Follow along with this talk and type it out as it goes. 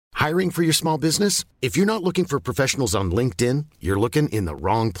Hiring for your small business? If you're not looking for professionals on LinkedIn, you're looking in the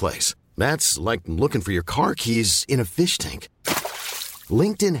wrong place. That's like looking for your car keys in a fish tank.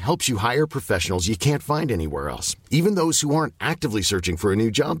 LinkedIn helps you hire professionals you can't find anywhere else, even those who aren't actively searching for a new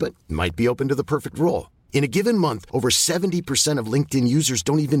job but might be open to the perfect role. In a given month, over 70% of LinkedIn users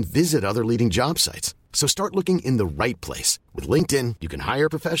don't even visit other leading job sites. So start looking in the right place. With LinkedIn, you can hire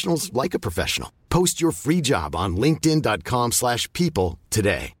professionals like a professional. Post your free job on linkedin.com/people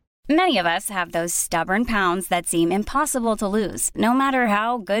today. Many of us have those stubborn pounds that seem impossible to lose, no matter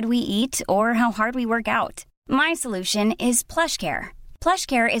how good we eat or how hard we work out. My solution is PlushCare.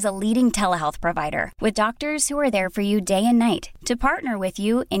 PlushCare is a leading telehealth provider with doctors who are there for you day and night to partner with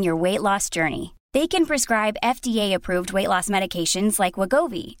you in your weight loss journey. They can prescribe FDA-approved weight loss medications like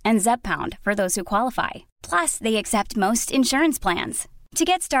Wegovy and Zepbound for those who qualify. Plus, they accept most insurance plans. To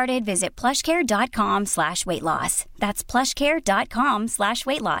get started, visit plushcare.com/weightloss. That's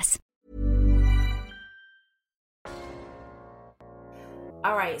plushcare.com/weightloss.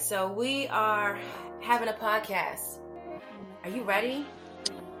 All right, so we are having a podcast. Are you ready?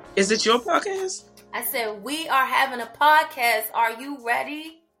 Is it your podcast? I said we are having a podcast. Are you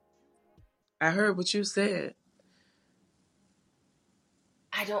ready? I heard what you said.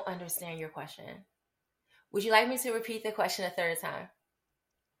 I don't understand your question. Would you like me to repeat the question a third time?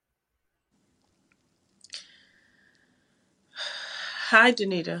 Hi,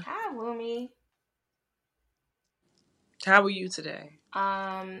 Danita. Hi, Wumi. How are you today?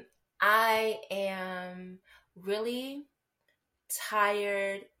 I am really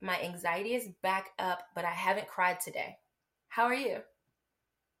tired. My anxiety is back up, but I haven't cried today. How are you?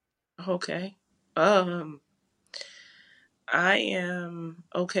 Okay. I am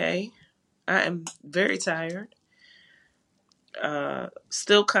okay. I am very tired.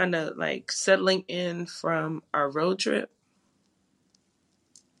 Still kind of like settling in from our road trip.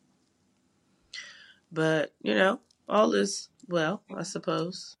 But, all is well, I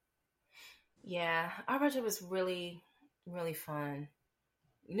suppose. Yeah, our road trip was really, really fun.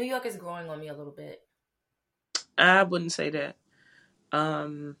 New York is growing on me a little bit. I wouldn't say that. I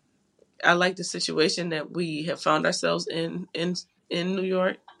like the situation that we have found ourselves in New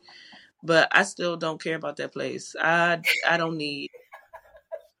York, but I still don't care about that place. I don't need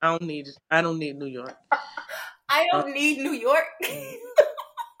New York. I don't need New York.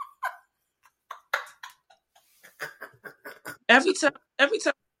 Every time every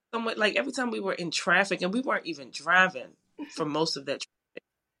time we were in traffic, and we weren't even driving for most of that traffic.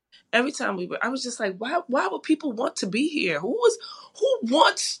 Every time I was just like, why would people want to be here? Who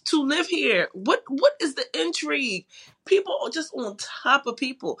wants to live here? What is the intrigue? People are just on top of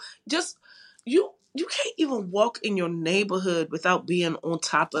people. Just you can't even walk in your neighborhood without being on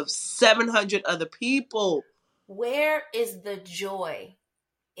top of 700 other people. Where is the joy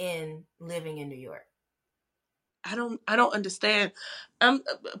in living in New York? I don't understand.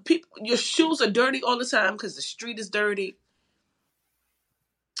 People, your shoes are dirty all the time because the street is dirty.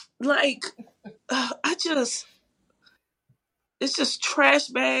 Like, it's just trash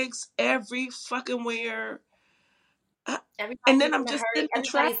bags every fucking where. And then I'm just sitting in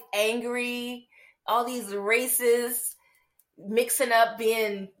traffic. Everybody's angry. All these races mixing up,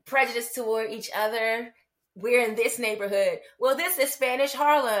 being prejudiced toward each other. We're in this neighborhood. Well, this is Spanish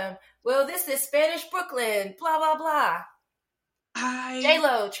Harlem. Well, this is Spanish Brooklyn. Blah, blah, blah.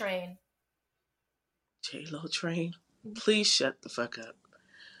 J-Lo train. J-Lo train. Please shut the fuck up.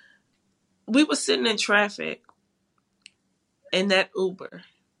 We were sitting in traffic in that Uber.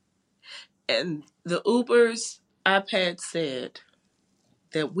 And the Uber's iPad said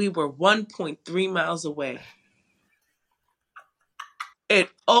that we were 1.3 miles away.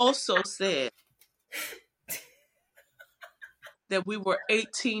 It also said that we were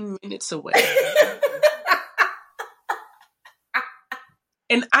 18 minutes away.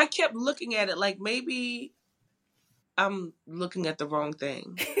 And I kept looking at it like maybe I'm looking at the wrong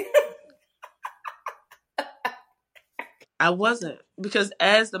thing. I wasn't, because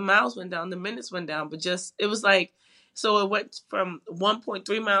as the miles went down, the minutes went down, but it was like, so it went from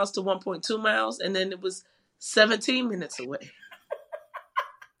 1.3 miles to 1.2 miles, and then it was 17 minutes away.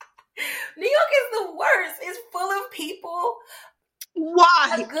 New York is the worst. It's full of people.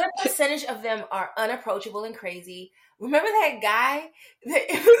 Why? A good percentage of them are unapproachable and crazy. Remember that guy? He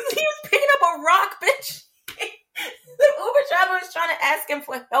was picking up a rock, bitch. The Uber driver was trying to ask him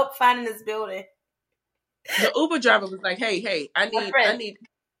for help finding this building. The Uber driver was like, hey, I need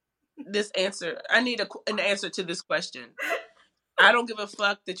this answer. I need an answer to this question. I don't give a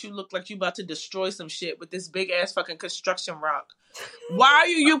fuck that you look like you about to destroy some shit with this big ass fucking construction rock. Why are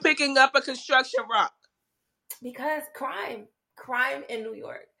you picking up a construction rock? Because crime in New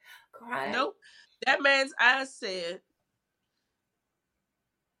York. Crying. Nope. That man's eyes said,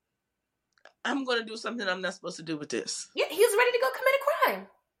 I'm going to do something I'm not supposed to do with this. Yeah, he was ready to go commit a crime.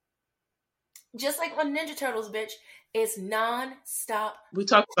 Just like on Ninja Turtles, bitch. It's non-stop We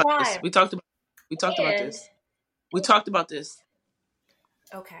talked about crime. this. We talked about this. We talked about this.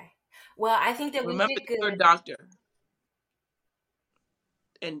 Okay. Well, I think that Remember, we did good. you're a doctor.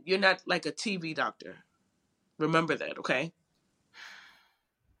 And you're not like a TV doctor. Remember that, okay?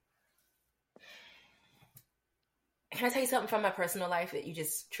 Can I tell you something from my personal life that you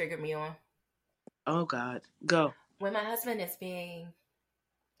just triggered me on? Oh, God. Go. When my husband is being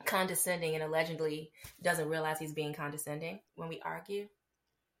condescending and allegedly doesn't realize he's being condescending when we argue,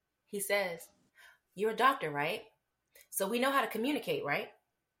 he says, "You're a doctor, right? So we know how to communicate, right?"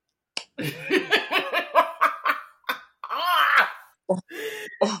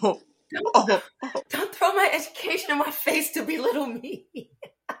 Don't throw my education in my face to belittle me. You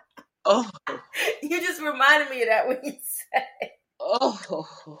just reminded me of that when you said it.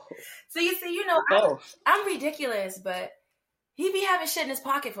 So you see, I'm ridiculous, but he be having shit in his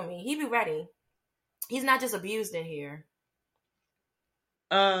pocket for me. He be ready. He's not just abused in here.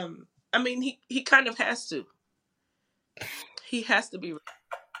 I mean, he kind of has to. He has to be.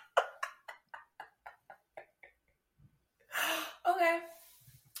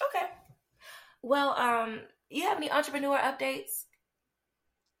 Okay. Well, you have any entrepreneur updates?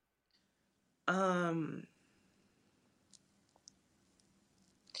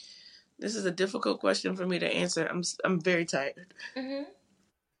 This is a difficult question for me to answer. I'm very tired.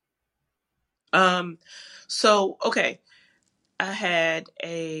 Mm-hmm. So okay, I had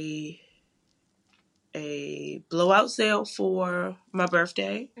a blowout sale for my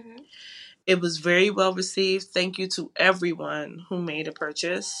birthday. Mm-hmm. It was very well received. Thank you to everyone who made a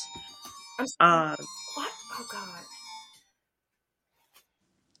purchase. What? Oh God.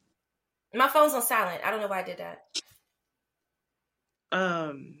 My phone's on silent. I don't know why I did that.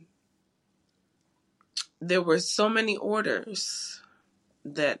 There were so many orders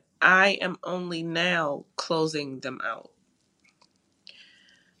that I am only now closing them out.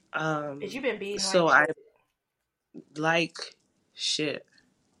 Because you've been beating so I like shit.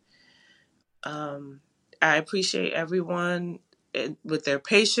 I appreciate everyone with their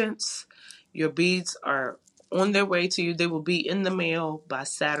patience. Your beads are on their way to you. They will be in the mail by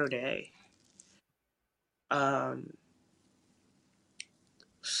Saturday.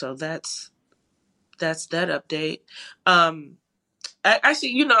 So that's that update.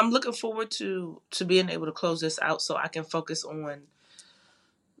 Actually, I'm looking forward to being able to close this out so I can focus on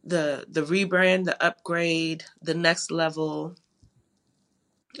the rebrand, the upgrade, the next level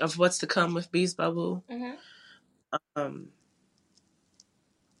of what's to come with Bees Bubble. Mm-hmm.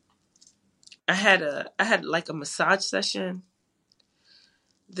 I had like a massage session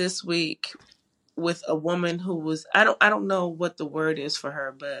this week with a woman who was I don't know what the word is for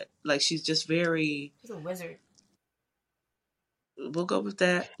her, but like she's just very. She's a wizard. We'll go with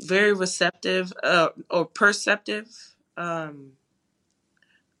that. Very receptive, or perceptive.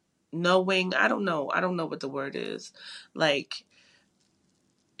 Knowing. I don't know what the word is. Like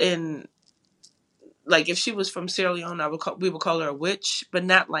if she was from Sierra Leone, we would call her a witch, but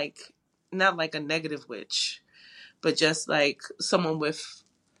not like a negative witch, but just like someone with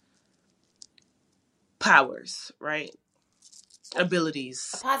powers, right?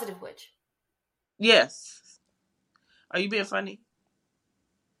 Abilities. A positive witch. Yes. Are you being funny?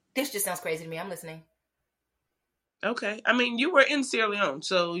 This just sounds crazy to me. I'm listening. Okay. I mean, you were in Sierra Leone,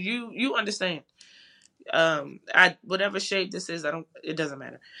 so you understand. Whatever shape this is, it doesn't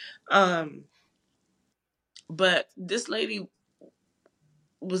matter. But this lady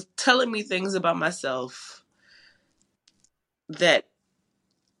was telling me things about myself that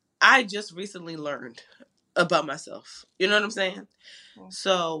I just recently learned about myself. You know what I'm saying? Mm-hmm.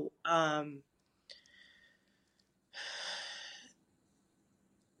 So,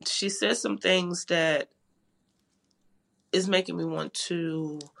 she says some things that is making me want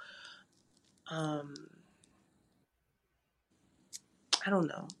to, I don't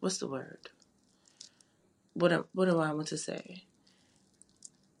know. What's the word? What do I want to say?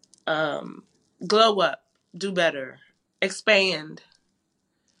 Glow up, do better, expand,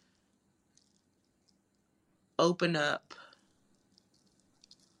 open up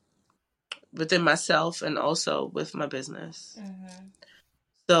within myself and also with my business. Mm-hmm.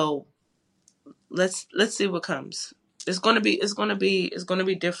 So let's see what comes. It's gonna be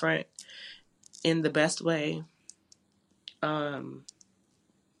different in the best way. And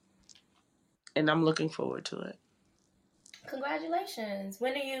I'm looking forward to it. Congratulations.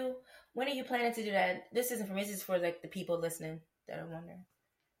 When are you planning to do that? This isn't for me, this is for like the people listening that are wondering.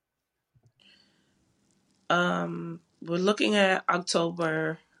 We're looking at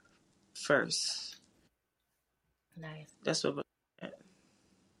October 1st. Nice. That's what we're looking at.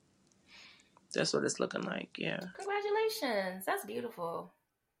 That's what it's looking like. Yeah. Congratulations. That's beautiful.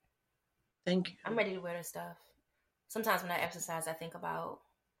 Thank you. I'm ready to wear this stuff. Sometimes when I exercise, I think about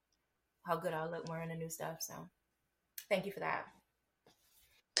how good I'll look wearing the new stuff. So thank you for that.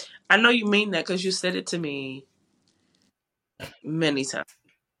 I know you mean that because you said it to me many times.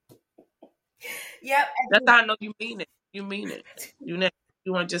 Yep. That's how I know you mean it. You mean it. You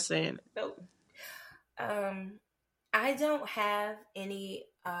weren't just saying it. Nope. I don't have any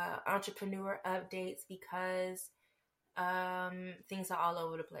entrepreneur updates because things are all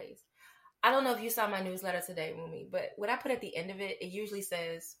over the place. I don't know if you saw my newsletter today, Rumi, but what I put at the end of it, it usually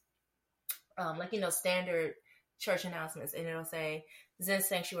says, standard church announcements, and it'll say Zen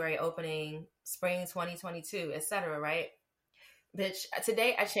Sanctuary opening spring 2022, etc. Right? Bitch,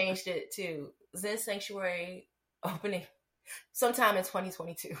 today I changed it to Zen Sanctuary opening sometime in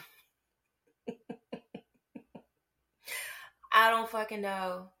 2022. I don't fucking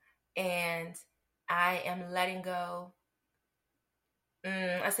know. And I am letting go.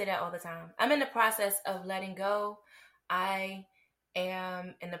 I say that all the time. I'm in the process of letting go. I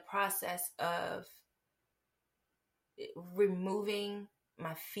am in the process of removing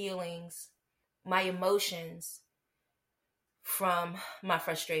my feelings, my emotions from my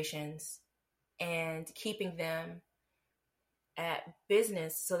frustrations and keeping them at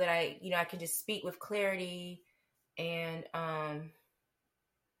business so that I can just speak with clarity and,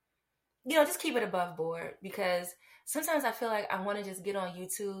 just keep it above board, because sometimes I feel like I want to just get on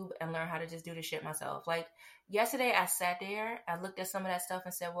YouTube and learn how to just do the shit myself. Like yesterday I sat there, I looked at some of that stuff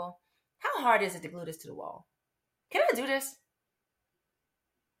and said, well, how hard is it to glue this to the wall? Can I do this?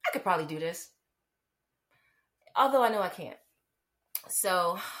 I could probably do this. Although I know I can't.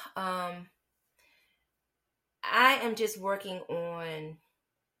 So, I am just working on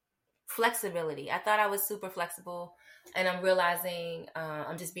flexibility. I thought I was super flexible, and I'm realizing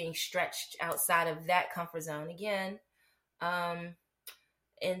I'm just being stretched outside of that comfort zone again.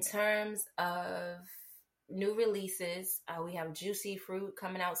 In terms of new releases, we have Juicy Fruit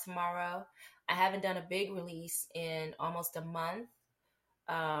coming out tomorrow. I haven't done a big release in almost a month.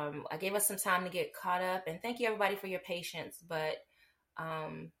 I gave us some time to get caught up, and thank you everybody for your patience. But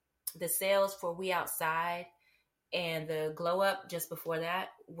the sales for We Outside and the Glow Up just before that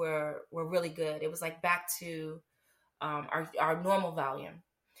were really good. It was like back to our normal volume.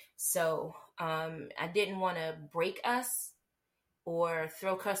 So I didn't want to break us or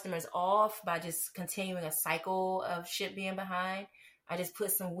throw customers off by just continuing a cycle of shit being behind. I just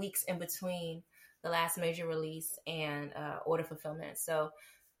put some weeks in between the last major release and order fulfillment. So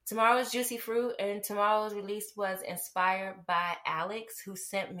tomorrow's Juicy Fruit, and tomorrow's release was inspired by Alex, who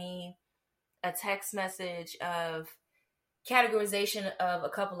sent me a text message of categorization of a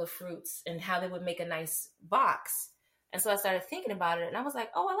couple of fruits and how they would make a nice box. And so I started thinking about it, and I was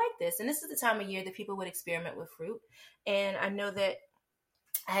like, oh, I like this. And this is the time of year that people would experiment with fruit. And I know that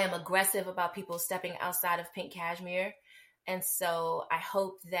I am aggressive about people stepping outside of pink cashmere. And so I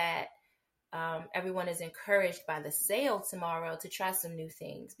hope that everyone is encouraged by the sale tomorrow to try some new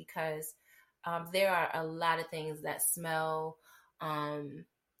things, because there are a lot of things that smell.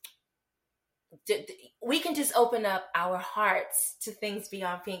 We can just open up our hearts to things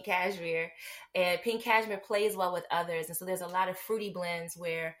beyond pink cashmere, and pink cashmere plays well with others. And so there's a lot of fruity blends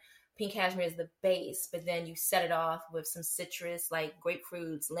where pink cashmere is the base, but then you set it off with some citrus like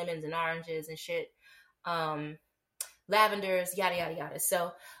grapefruits, lemons, and oranges and shit. Lavenders, yada, yada, yada.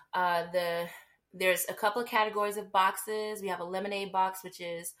 So there's a couple of categories of boxes. We have a lemonade box, which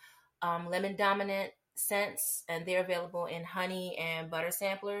is lemon dominant scents, and they're available in honey and butter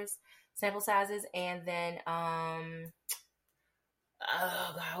sample sizes. And then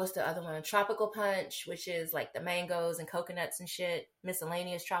what's the other one? Tropical punch, which is like the mangoes and coconuts and shit,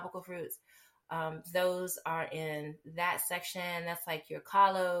 miscellaneous tropical fruits. Those are in that section. That's like your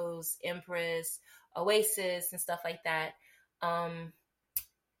Kalos, Empress, Oasis, and stuff like that.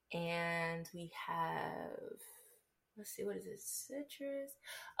 And we have, let's see, what is it? Citrus?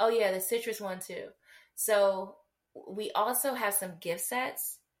 Oh yeah, the citrus one too. So we also have some gift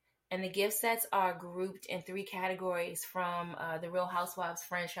sets, and the gift sets are grouped in 3 categories from the Real Housewives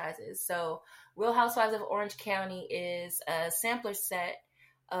franchises. So Real Housewives of Orange County is a sampler set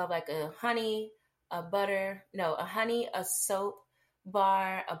of like a honey, a soap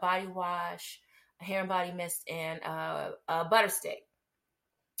bar, a body wash, a hair and body mist, and a butter stick.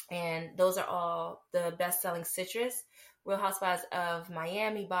 And those are all the best-selling citrus. Real Housewives of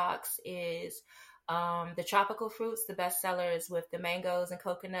Miami box is the tropical fruits, the best sellers with the mangoes and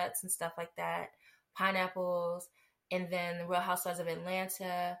coconuts and stuff like that. pineapples, and then the Real Housewives of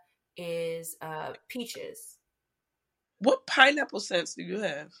Atlanta is peaches. What pineapple scents do you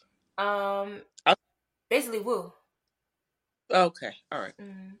have? Um, Oh, basically woo. okay, all right.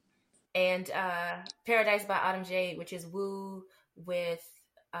 And Paradise by Autumn Jade, which is woo with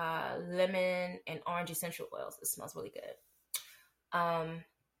lemon and orange essential oils. It smells really good.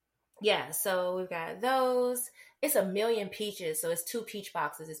 Yeah, so we've got those. It's a million peaches, so it's 2 peach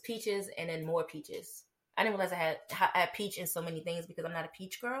boxes. It's peaches and then more peaches. I didn't realize I had peach in so many things because I'm not a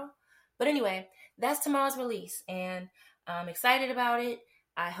peach girl. But anyway, that's tomorrow's release, and I'm excited about it.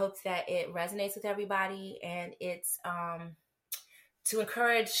 I hope that it resonates with everybody, and it's to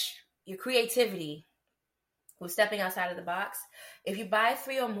encourage your creativity with stepping outside of the box. If you buy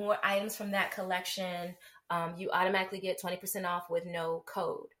 3 or more items from that collection, you automatically get 20% off with no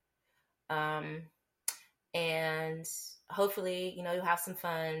code. And hopefully, you'll have some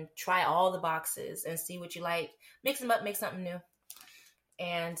fun, try all the boxes and see what you like, mix them up, make something new.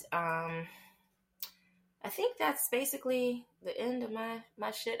 And I think that's basically the end of my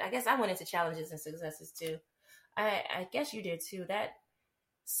shit. I guess I went into challenges and successes too. I guess you did too. That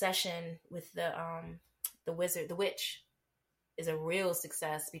session with the witch is a real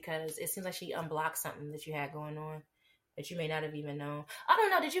success because it seems like she unblocked something that you had going on that you may not have even known. I don't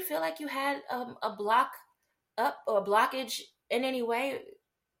know. Did you feel like you had a block up or a blockage in any way?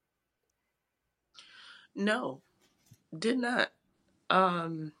 No, did not.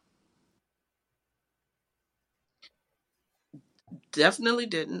 Definitely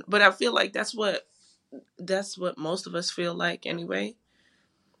didn't. But I feel like that's what most of us feel like anyway.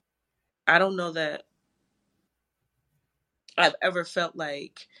 I don't know that I've ever felt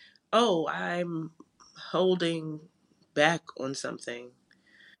like, oh, I'm holding back on something.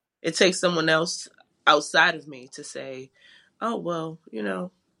 It takes someone else outside of me to say, oh, well,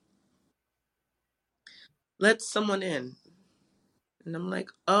 let someone in. And I'm like,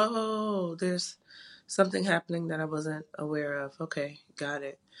 oh, there's something happening that I wasn't aware of. Okay, got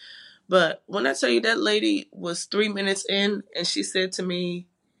it. But when I tell you that lady was 3 minutes in and she said to me,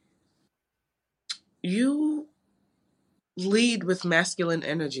 you lead with masculine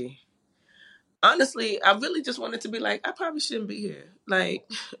energy. Honestly, I really just wanted to be like, I probably shouldn't be here. Like,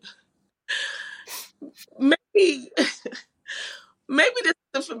 maybe this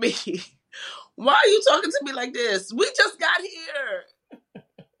isn't for me. Why are you talking to me like this? We just got here.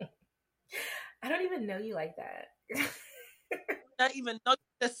 I don't even know you like that. Not even know.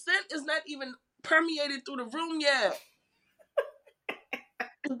 The scent is not even permeated through the room yet.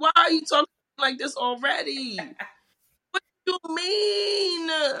 Why are you talking like this already? What do you mean?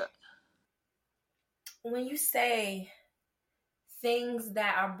 When you say things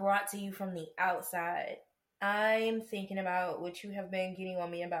that are brought to you from the outside, I'm thinking about what you have been getting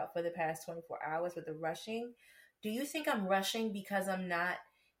on me about for the past 24 hours with the rushing. Do you think I'm rushing because I'm not,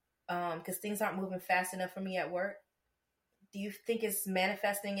 because things aren't moving fast enough for me at work? Do you think it's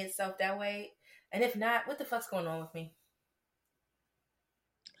manifesting itself that way? And if not, what the fuck's going on with me?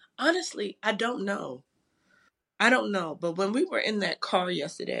 Honestly, I don't know. But when we were in that car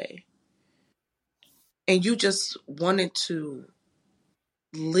yesterday and you just wanted to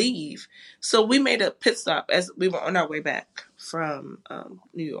leave, so we made a pit stop as we were on our way back from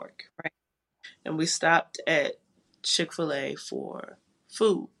New York, right? And we stopped at Chick-fil-A for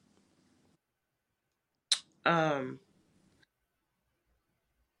food.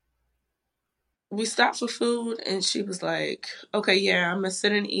 We stopped for food and she was like, okay, yeah, I'm gonna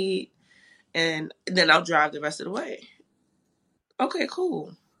sit and eat and then I'll drive the rest of the way. Okay,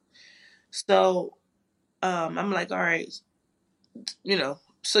 cool. So I'm like, all right,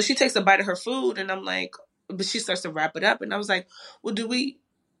 so she takes a bite of her food and I'm like, but she starts to wrap it up and I was like, well,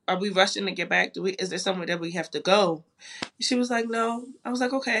 are we rushing to get back? Is there somewhere that we have to go? And she was like, no. I was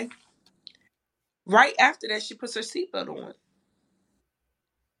like, okay. Right after that, she puts her seatbelt on.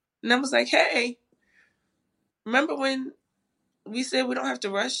 And I was like, hey, remember when we said we don't have to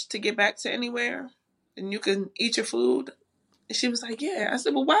rush to get back to anywhere and you can eat your food? And she was like, yeah. I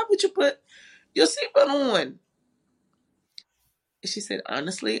said, well, why would you put your seatbelt on? And she said,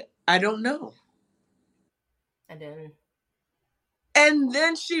 honestly, I don't know. And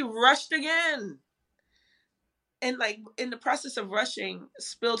then she rushed again. And like in the process of rushing,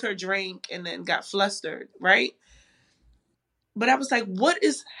 spilled her drink and then got flustered, right? But I was like, what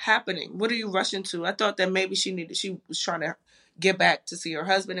is happening? What are you rushing to? I thought that maybe she was trying to get back to see her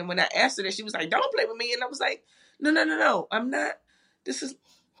husband. And when I asked her that, she was like, don't play with me. And I was like, no, I'm not. This is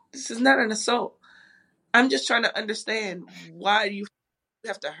not an assault. I'm just trying to understand why you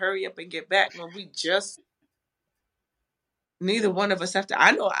have to hurry up and get back when we just Neither one of us have to.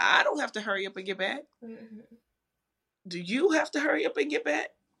 I know I don't have to hurry up and get back. Mm-hmm. Do you have to hurry up and get back?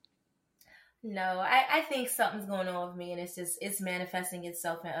 No, I think something's going on with me, and it's manifesting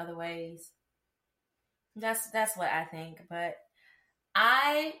itself in other ways. That's what I think, but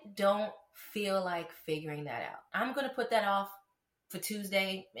I don't feel like figuring that out. I'm gonna put that off for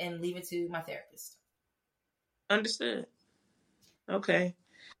Tuesday and leave it to my therapist. Understood. Okay.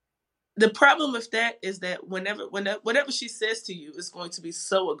 The problem with that is that whatever she says to you is going to be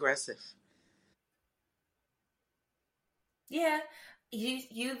so aggressive. Yeah,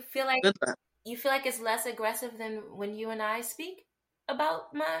 you feel like Good luck. you feel like it's less aggressive than when you and I speak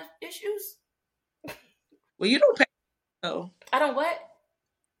about my issues. Well, you don't pay me, so I don't what?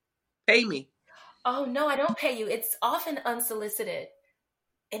 pay me. Oh no, I don't pay you. It's often unsolicited,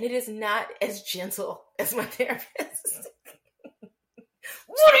 and it is not as gentle as my therapist.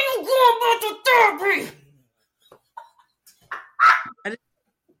 What are you going about to therapy?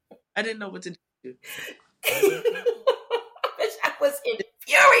 I didn't know what to do. I wish I was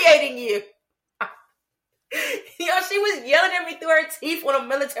infuriating you. Yo, she was yelling at me through her teeth on a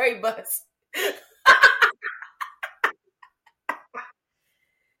military bus.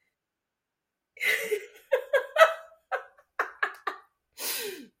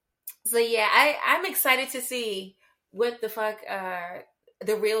 So yeah, I'm excited to see what the fuck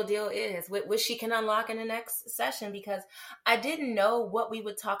the real deal is, what she can unlock in the next session, because I didn't know what we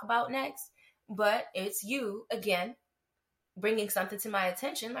would talk about next, but it's you again bringing something to my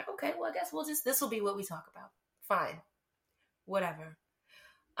attention. Like, okay, well, I guess this will be what we talk about. Fine, whatever.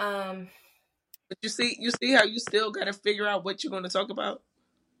 But you see how you still got to figure out what you're going to talk about.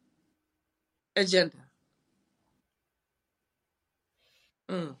 Agenda.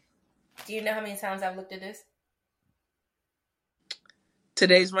 Do you know how many times I've looked at this?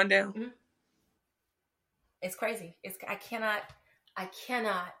 Today's rundown. Mm-hmm. It's crazy. I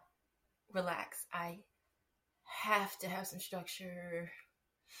cannot relax. I have to have some structure.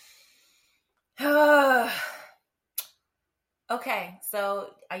 Okay, so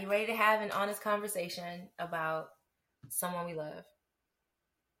are you ready to have an honest conversation about someone we love?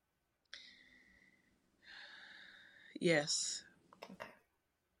 Yes. Okay.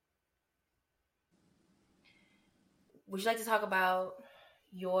 Would you like to talk about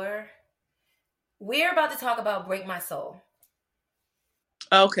we're about to talk about Break My Soul.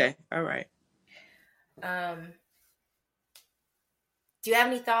 Okay, all right. Do you have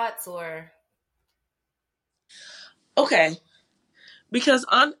any thoughts or? Okay. Because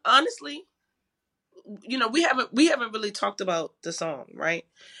honestly, we haven't really talked about the song, right?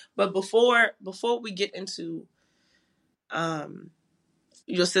 But before we get into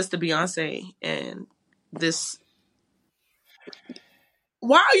your sister Beyonce and this,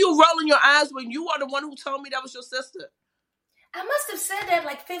 why are you rolling your eyes when you are the one who told me that was your sister? I must have said that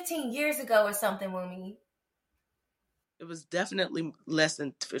like 15 years ago or something, Wumi. It was definitely less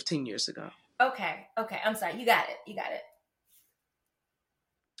than 15 years ago. Okay, I'm sorry. You got it.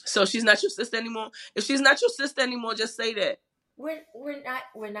 So she's not your sister anymore? If she's not your sister anymore, just say that.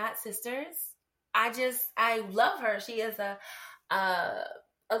 We're not sisters. I love her. She is a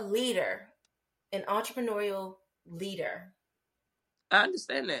leader, an entrepreneurial leader. I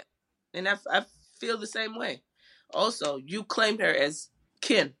understand that. And I feel the same way. Also, you claimed her as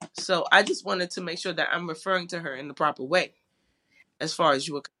kin. So I just wanted to make sure that I'm referring to her in the proper way as far as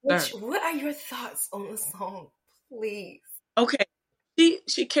you were concerned. What are your thoughts on the song, please? Okay.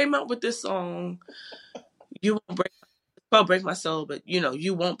 She came out with this song, You Won't Break My Soul, but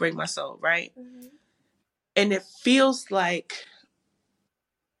You Won't Break My Soul, right? Mm-hmm. And it feels like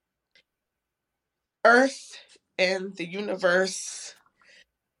Earth and the universe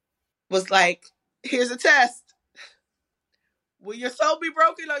was like, here's a test. Will your soul be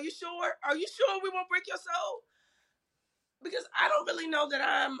broken? Are you sure? Are you sure we won't break your soul? Because I don't really know that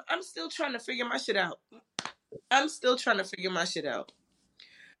I'm still trying to figure my shit out.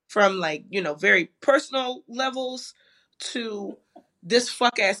 From like, very personal levels to this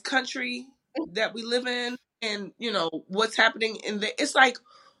fuck ass country that we live in and, what's happening in there. It's like,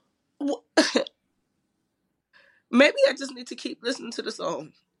 maybe I just need to keep listening to the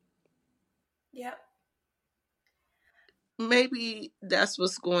song. Yep. Maybe that's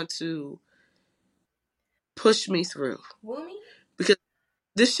what's going to push me through. Wumi? Because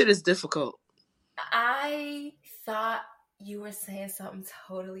this shit is difficult. I thought you were saying something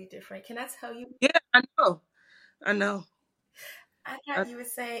totally different. Can I tell you? Yeah, I know. I thought you were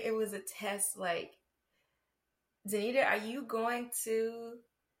saying it was a test. Like, Danita, are you going to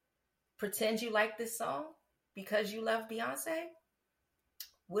pretend you like this song because you love Beyonce?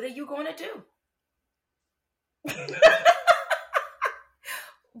 What are you going to do?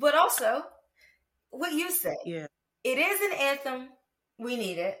 But also, what you say, Yeah. it is an anthem. We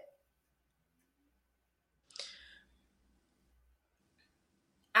need it.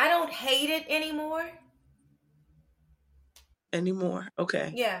 I don't hate it anymore. Anymore.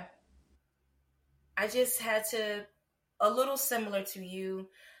 Okay. Yeah. I just had to, a little similar to you,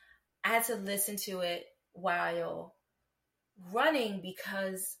 I had to listen to it while running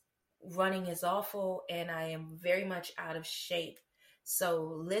because running is awful and I am very much out of shape.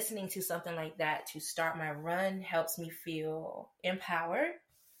 So listening to something like that to start my run helps me feel empowered.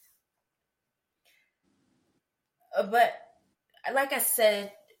 But like I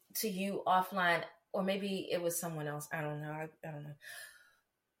said to you offline, or maybe it was someone else. I don't know. I don't know.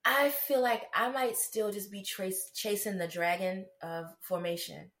 I feel like I might still just be chasing the dragon of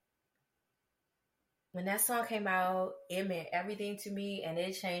Formation. When that song came out, it meant everything to me and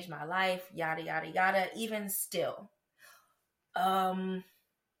it changed my life, yada, yada, yada. Even still, I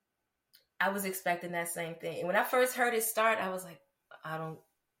was expecting that same thing. And when I first heard it start, I was like, I don't,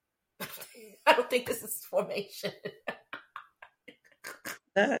 I don't think this is Formation.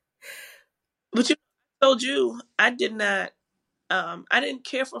 But you know, I told you I did not. I didn't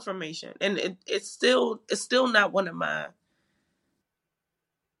care for Formation, and it's still not one of my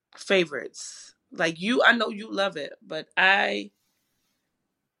favorites. Like you, I know you love it, but I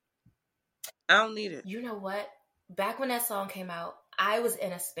don't need it. You know what? Back when that song came out, I was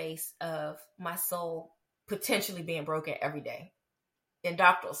in a space of my soul potentially being broken every day in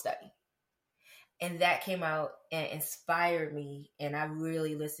doctoral study. And that came out and inspired me. And I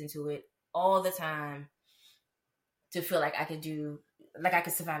really listened to it all the time to feel like I could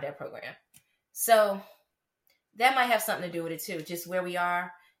survive that program. So that might have something to do with it too, just where we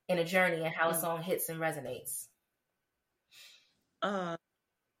are in a journey and how a song hits and resonates.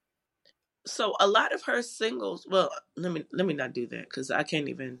 So a lot of her singles, well, let me not do that because I can't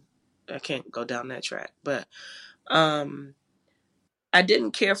go down that track. But I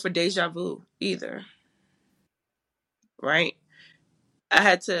didn't care for Deja Vu either. Right? I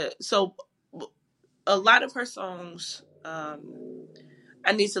had to, so a lot of her songs, I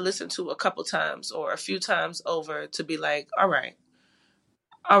need to listen to a couple times or a few times over to be like, all right,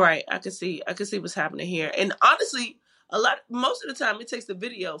 I can see what's happening here. And honestly, most of the time it takes the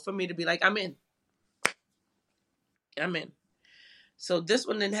video for me to be like, I'm in. So this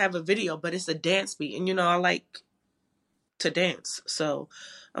one didn't have a video, but it's a dance beat. And I like to dance. So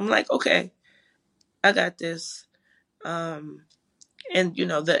I'm like, okay, I got this. And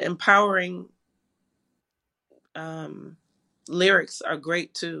the empowering lyrics are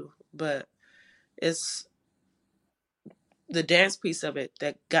great too, but it's the dance piece of it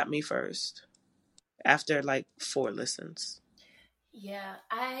that got me first after like 4 listens. Yeah,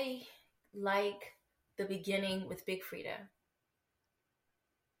 I like the beginning with Big Freedia.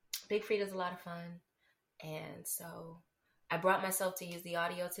 Big Freedia is a lot of fun. And so I brought myself to use the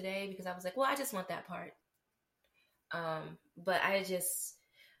audio today because I was like, well, I just want that part. But I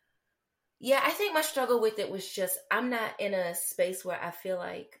think my struggle with it was just, I'm not in a space where I feel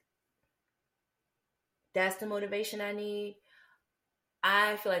like that's the motivation I need.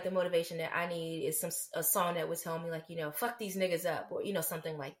 I feel like the motivation that I need is a song that would tell me like, fuck these niggas up or,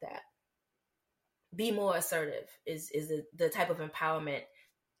 something like that. Be more assertive is the type of empowerment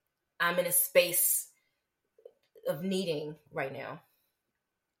I'm in a space of needing right now.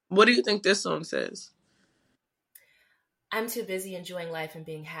 What do you think this song says? I'm too busy enjoying life and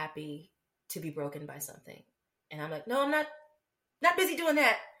being happy to be broken by something. And I'm like, no, I'm not busy doing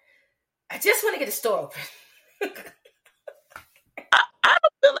that. I just want to get the store open. I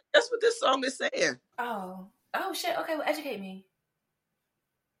don't feel like that's what this song is saying. Oh shit. Okay, well, educate me.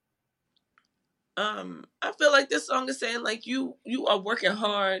 I feel like this song is saying like you are working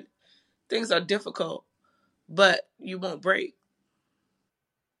hard, things are difficult, but you won't break.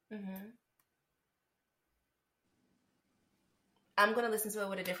 Mm-hmm. I'm gonna listen to it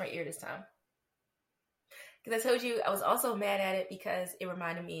with a different ear this time. Because I told you I was also mad at it because it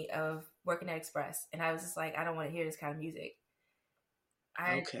reminded me of working at Express, and I was just like, I don't want to hear this kind of music.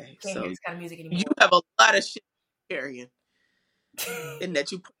 I can't hear this kind of music anymore. You have a lot of shit carrying, in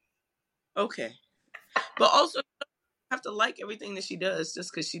that you. Okay, but also you don't have to like everything that she does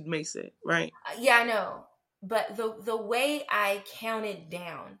just because she makes it, right? Yeah, I know, but the way I counted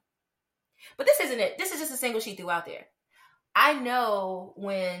down, but this isn't it. This is just a single she threw out there. I know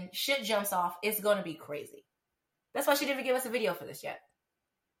when shit jumps off, it's gonna be crazy. That's why she didn't give us a video for this yet.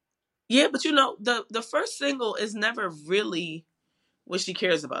 Yeah, but the first single is never really what she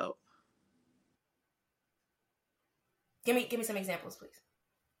cares about. Give me some examples, please.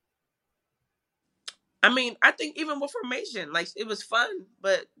 I mean, I think even with Formation, like it was fun,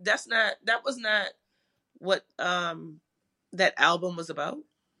 but that was not what that album was about.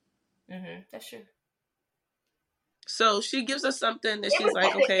 That's true. So she gives us something that It she's was like,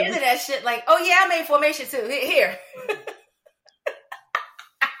 at the okay, end of that shit, like, oh yeah, I made Formation too. Here.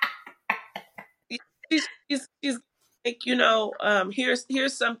 she's like,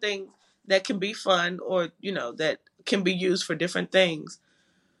 here's something that can be fun, or that can be used for different things,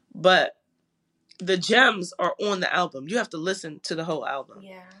 but the gems are on the album. You have to listen to the whole album.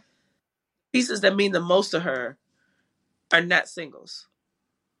 Yeah. Pieces that mean the most to her are not singles.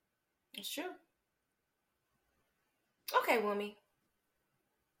 It's true. Okay, Wumi.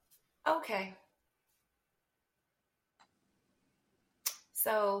 Okay.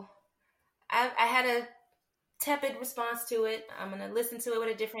 So I had a tepid response to it. I'm going to listen to it with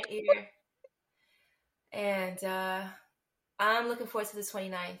a different ear. And I'm looking forward to the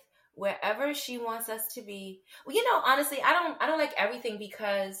 29th. Wherever she wants us to be. Well, honestly, I don't like everything,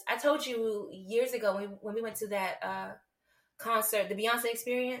 because I told you years ago when we went to that concert, the Beyonce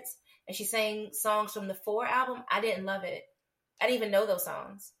Experience, and she sang songs from the 4 album, I didn't love it. I didn't even know those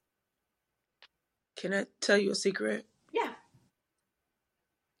songs. Can I tell you a secret? Yeah.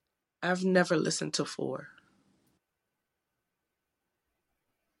 I've never listened to 4.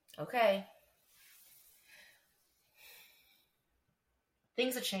 Okay.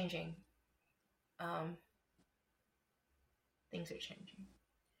 Things are changing. Things are changing.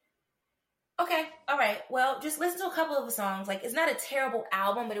 Okay, all right. Well, just listen to a couple of the songs. Like, it's not a terrible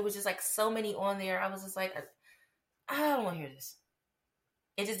album, but it was just like so many on there. I was just like, I don't want to hear this.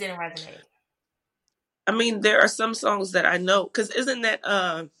 It just didn't resonate. I mean, there are some songs that I know, because isn't that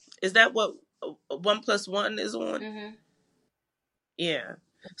is that what 1+1 is on? Mm-hmm. Yeah.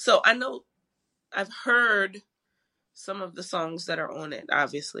 So I know I've heard some of the songs that are on it,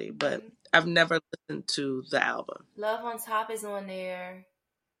 obviously, but I've never listened to the album. Love on Top is on there.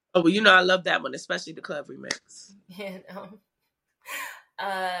 Oh, well, I love that one, especially the club remix. And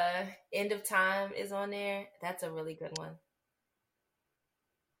End of Time is on there. That's a really good one.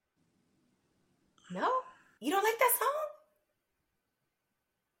 No? You don't like that song?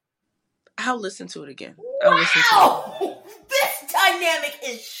 I'll listen to it again. Wow! This dynamic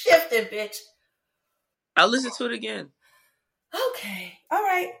is shifting, bitch. I'll listen to it again. Okay. All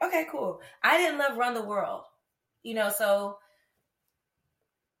right. Okay, cool. I didn't love Run the World. So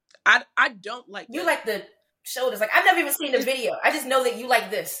I don't like you like the shoulders. Like, I've never even seen the video. I just know that you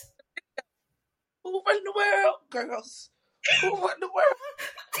like this. Who run the world, girls? Who run the world?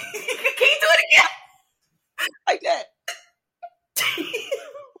 Can you do it again? Like that.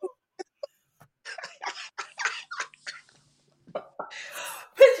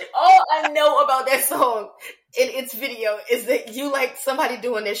 All I know about that song in its video is that you like somebody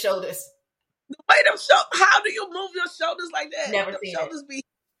doing their shoulders. Wait, how do you move your shoulders like that? Never seen shoulders it.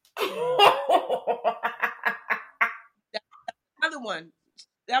 Another one.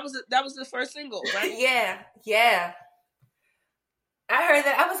 That was the first single, right? Yeah. I heard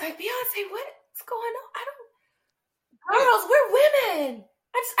that. I was like, Beyonce, what's going on? Girls, we're women.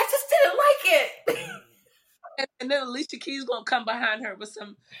 I just didn't like it. And then Alicia Keys gonna come behind her with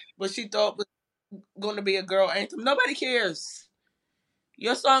what she thought was going to be a girl anthem. Nobody cares.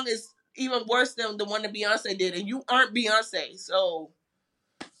 Your song is even worse than the one that Beyonce did, and you aren't Beyonce, so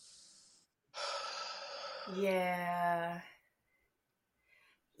yeah.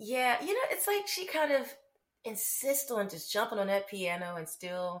 It's like she kind of insists on just jumping on that piano and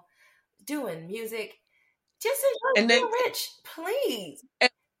still doing music. Just enjoy being rich, please. And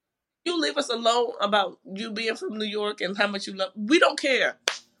you leave us alone about you being from New York and how much you love. We don't care.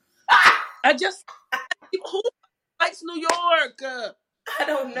 Who likes New York? I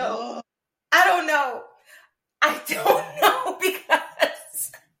don't know.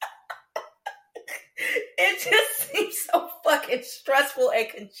 Because it just seems so fucking stressful and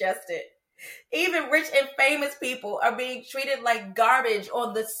congested. Even rich and famous people are being treated like garbage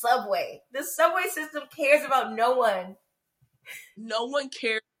on the subway. The subway system cares about no one. No one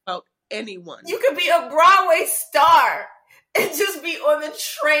cares about anyone. You could be a Broadway star and just be on the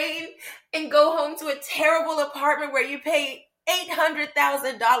train and go home to a terrible apartment where you pay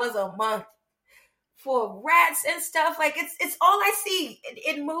 $800,000 a month for rats and stuff. Like, it's all I see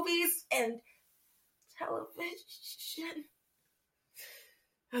in movies and television.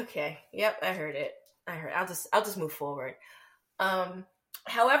 Okay. Yep, I heard it. I'll just move forward.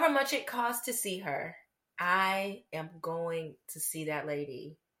 However much it costs to see her, I am going to see that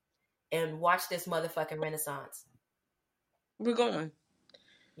lady and watch this motherfucking Renaissance. We're going.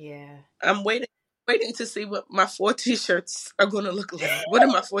 Yeah. I'm waiting to see what my 4 t-shirts are going to look like. What are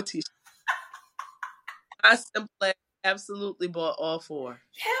my 4 t-shirts? I simply absolutely bought all 4.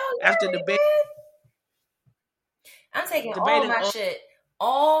 Hell yeah, After debate, I'm taking debating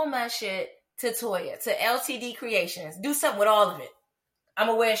all my shit to Toya, to LTD Creations. Do something with all of it. I'm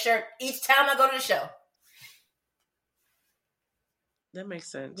gonna wear a shirt each time I go to the show. That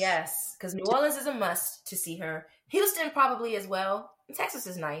makes sense. Yes, because New Orleans is a must to see her. Houston probably as well. Texas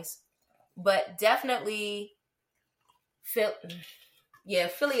is nice, but definitely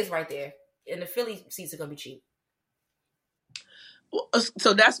Philly is right there, and the Philly seats are gonna be cheap.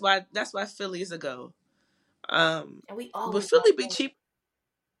 So that's why Philly is a go. And we always will Philly be cheap?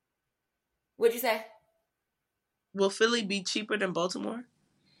 What'd you say? Will Philly be cheaper than Baltimore?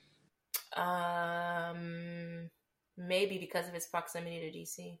 Maybe because of its proximity to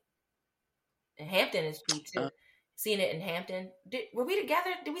DC. And Hampton is cheap too. Seeing it in Hampton. Were we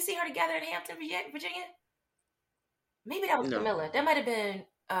together? Did we see her together in Hampton, Virginia? Maybe that was Camilla. That might have been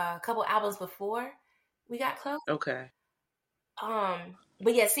a couple albums before we got close. Okay.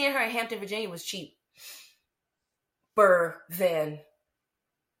 But yeah, seeing her in Hampton, Virginia was cheap. Than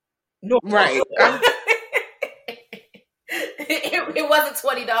no, right. It wasn't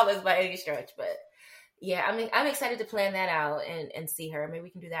 $20 by any stretch, but yeah, I mean, I'm excited to plan that out and see her. Maybe we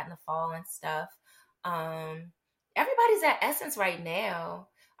can do that in the fall and stuff. Everybody's at Essence right now.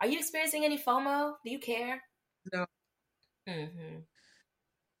 Are you experiencing any FOMO? Do you care? No. Mm-hmm.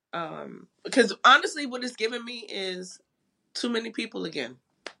 Because honestly, what it's giving me is too many people again.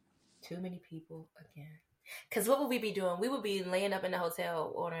 Too many people again. Because what would we be doing? We would be laying up in the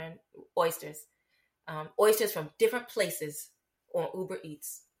hotel ordering oysters. Oysters from different places on Uber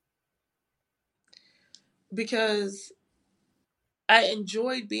Eats. Because I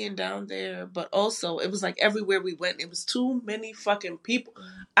enjoyed being down there, but also it was like everywhere we went, it was too many fucking people.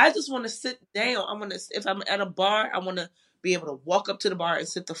 I just want to sit down. If I'm at a bar, I want to be able to walk up to the bar and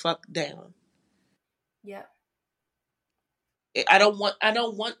sit the fuck down. Yeah. I don't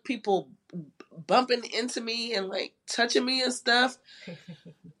want people bumping into me and like touching me and stuff.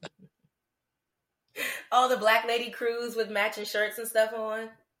 All the black lady crews with matching shirts and stuff on.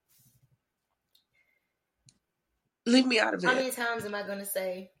 Leave me out of it. How many times am I going to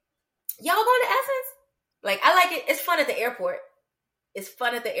say, y'all going to Essence? Like, I like it. It's fun at the airport.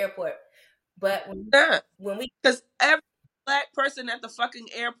 But when we... Because every black person at the fucking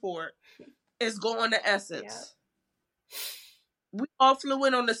airport is going to Essence. Yep. We all flew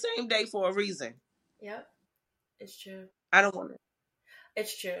in on the same day for a reason. Yep. It's true. I don't want it.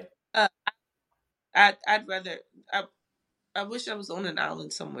 It's true. I'd rather... I wish I was on an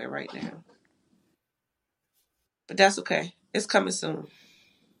island somewhere right now. But that's okay. It's coming soon.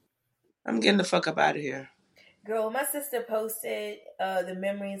 I'm getting the fuck up out of here. Girl, my sister posted the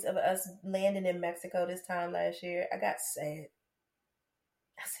memories of us landing in Mexico this time last year. I got sad.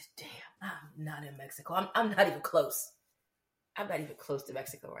 I said, damn, I'm not in Mexico. I'm not even close. I'm not even close to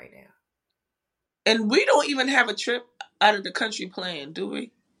Mexico right now. And we don't even have a trip out of the country planned, do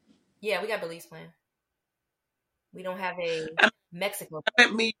we? Yeah, we got Belize planned. We don't have a Mexico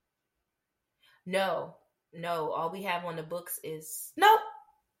plan. Me. No. All we have on the books is... No!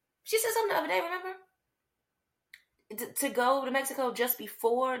 She said something the other day, remember? To go to Mexico just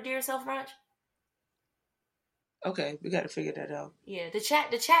before Dear Self Brunch? Okay, we got to figure that out. Yeah, the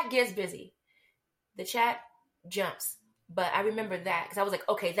chat gets busy. The chat jumps. But I remember that because I was like,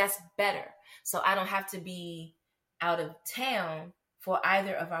 okay, that's better. So I don't have to be out of town for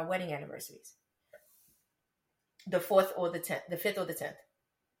either of our wedding anniversaries. The 4th or the 10th. The 5th or the 10th.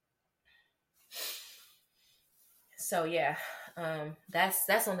 So yeah,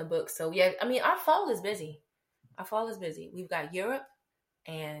 that's on the book. So yeah, I mean, our fall is busy. We've got Europe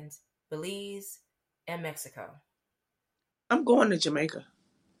and Belize and Mexico. I'm going to Jamaica.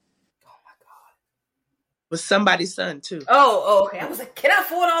 Oh my God. With somebody's son too. Oh, okay. I was like, can I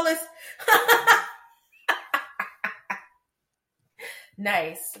afford all this?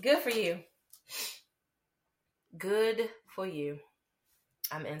 Nice. Good for you. Good for you.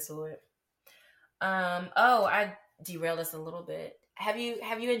 I'm into it. I derailed us a little bit. Have you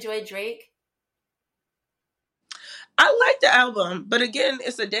enjoyed Drake? I like the album, but again,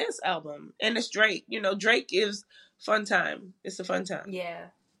 it's a dance album and it's Drake. You know, Drake is fun time. It's a fun time. Yeah.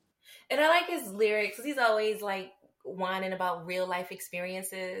 And I like his lyrics. He's always like whining about real life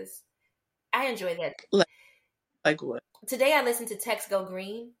experiences. I enjoy that. Like what? Today I listened to Text Go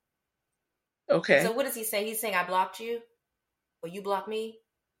Green. Okay. So what does he say? He's saying I blocked you or you blocked me?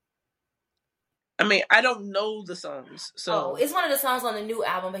 I mean, I don't know the songs, so... it's one of the songs on the new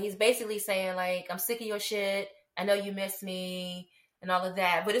album, but he's basically saying, like, I'm sick of your shit, I know you miss me, and all of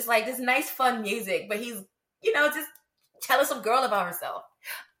that. But it's like this nice, fun music, but he's, just telling some girl about herself.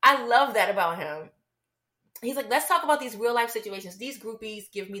 I love that about him. He's like, let's talk about these real life situations. These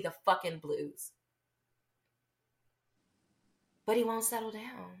groupies give me the fucking blues. But he won't settle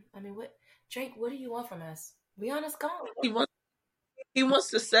down. I mean, what, Drake, what do you want from us? Rihanna's gone. He wants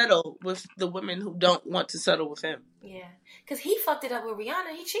to settle with the women who don't want to settle with him. Yeah. Because he fucked it up with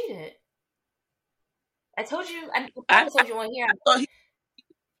Rihanna. He cheated. I told you. I told you on here.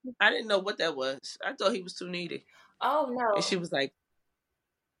 I didn't know what that was. I thought he was too needy. Oh, no. And she was like,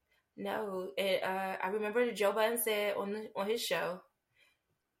 no. I remember that Joe Budden said on his show,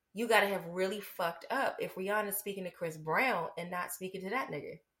 you got to have really fucked up if Rihanna's speaking to Chris Brown and not speaking to that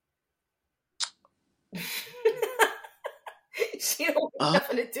nigga. She don't have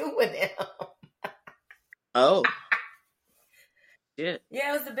nothing to do with him. Oh. Shit.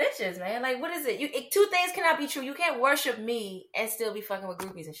 Yeah, it was the bitches, man. Like, what is it? Two things cannot be true. You can't worship me and still be fucking with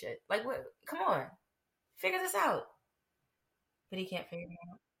groupies and shit. Like, what? Come on. Figure this out. But he can't figure it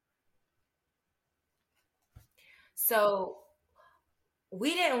out. So,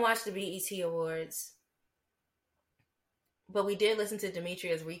 we didn't watch the BET Awards, but we did listen to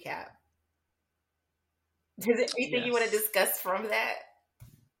Demetria's recap. Is there anything you want to discuss from that?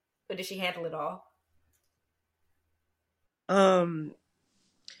 Or did she handle it all? I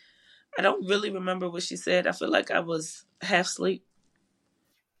don't really remember what she said. I feel like I was half asleep.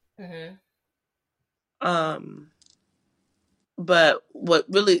 Mm-hmm. But what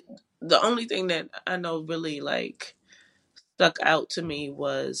really, the only thing that I know really like stuck out to me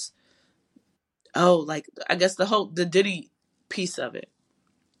was, I guess the Diddy piece of it.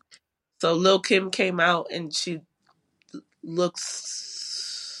 So Lil' Kim came out and she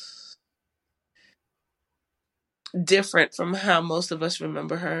looks different from how most of us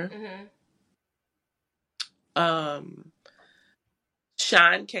remember her. Mm-hmm.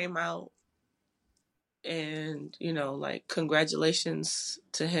 Sean came out and, congratulations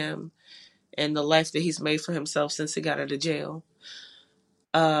to him and the life that he's made for himself since he got out of jail.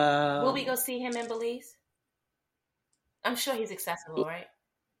 Will we go see him in Belize? I'm sure he's accessible, right?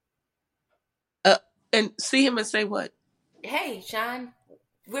 And see him and say what? Hey, Sean,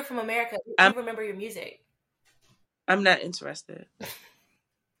 we're from America. We remember your music. I'm not interested.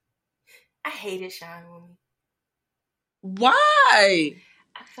 I hated Sean Rumi. Why?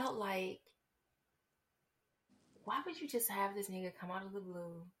 I felt like, why would you just have this nigga come out of the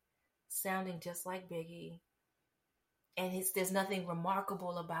blue sounding just like Biggie? And there's nothing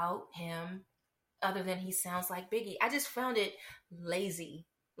remarkable about him other than he sounds like Biggie. I just found it lazy,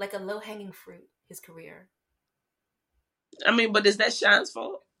 like a low-hanging fruit, his career. I mean, but is that Sean's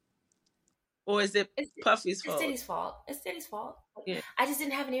fault? Or is it Puffy's fault? It's Diddy's fault. It's Diddy's fault. Yeah. I just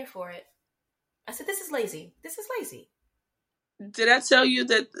didn't have an ear for it. I said, this is lazy. This is lazy. Did I tell you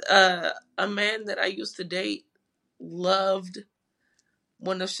that a man that I used to date loved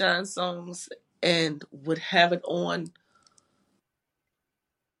one of Sean's songs and would have it on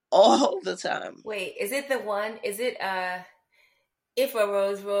all the time? Wait, is it the one? Is it if a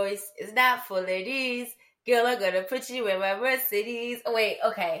Rolls Royce is not for ladies, girl, I'm gonna put you in my Mercedes. Oh, wait,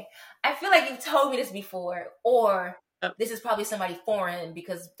 okay. I feel like you've told me this before, or this is probably somebody foreign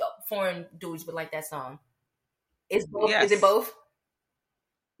because foreign dudes would like that song. Is it both?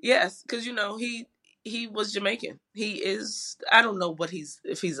 Yes, because he was Jamaican. He is. I don't know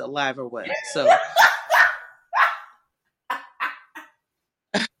if he's alive or what. So.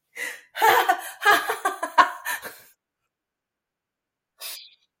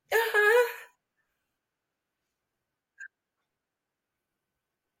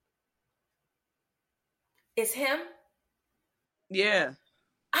 It's him? Yeah.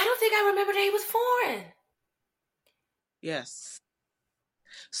 I don't think I remember that he was foreign. Yes.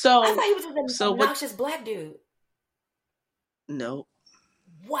 So I thought he was an obnoxious black dude. No.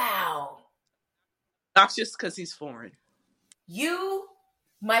 Wow. Obnoxious because he's foreign. You,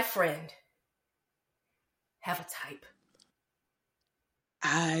 my friend, have a type.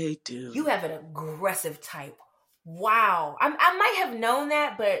 I do. You have an aggressive type. Wow. I might have known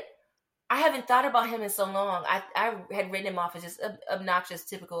that, but I haven't thought about him in so long. I had written him off as just obnoxious,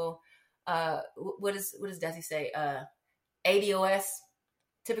 typical, what does Desi say? ADOS?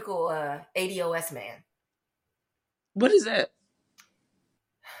 Typical ADOS man. What is that?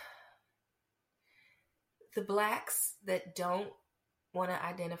 The blacks that don't want to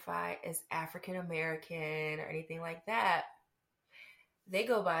identify as African American or anything like that, they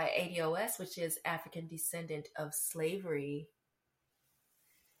go by ADOS, which is African Descendant of Slavery.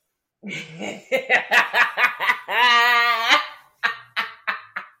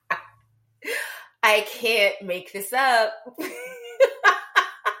 I can't make this up.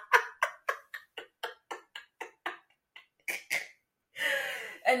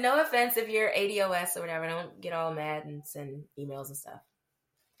 And no offense if you're ADOS or whatever. Don't get all mad and send emails and stuff.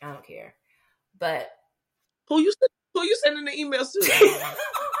 I don't care. But who you sending the emails to?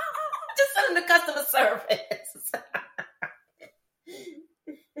 just send them to customer service.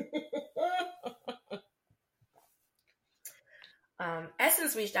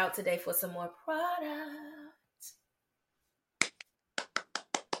 Essence reached out today for some more products.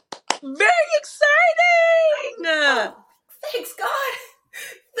 Very exciting! Oh, thanks, God.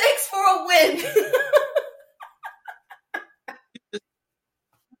 Thanks for a win.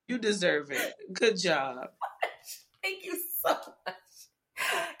 You deserve it. Good job. Thank you so much.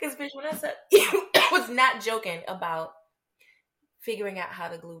 Because, bitch, when I said I was not joking about figuring out how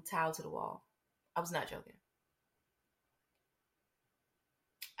to glue tile to the wall. I was not joking.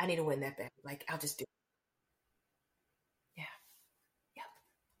 I need to win that bet. Like, I'll just do it. Yeah.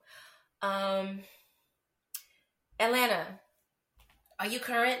 Atlanta, are you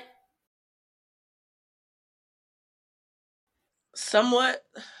current? Somewhat.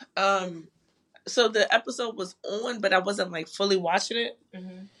 So the episode was on, but I wasn't like fully watching it.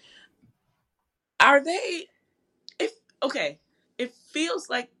 Mm-hmm. Are they? It feels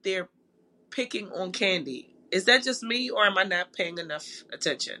like they're picking on Kandi. Is that just me, or am I not paying enough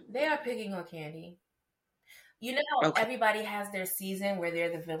attention? They are picking on Kandi. You know how everybody has their season where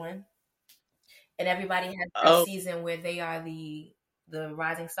they're the villain? And everybody has their season where they are the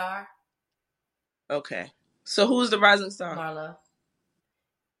rising star? Okay. So who's the rising star? Marlo.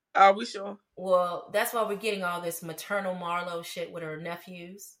 Are we sure? Well, that's why we're getting all this maternal Marlo shit with her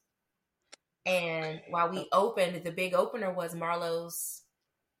nephews. And while we opened, the big opener was Marlo's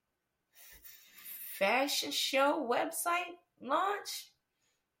fashion show website launch.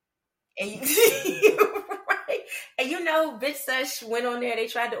 And right? And you know, Bitch Sesh went on there, they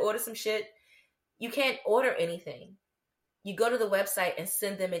tried to order some shit. You can't order anything. You go to the website and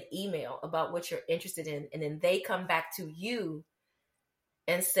send them an email about what you're interested in, and then they come back to you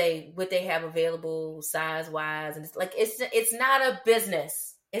and say what they have available size-wise. And it's like it's not a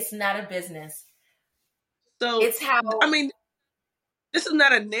business. It's not a business. So it's how this is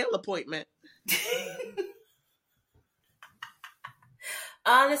not a nail appointment.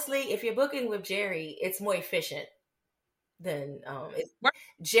 Honestly, if you're booking with Jerry, it's more efficient than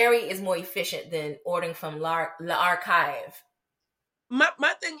Jerry is more efficient than ordering from La Archive.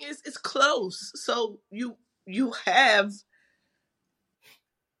 My thing is, it's close, so you have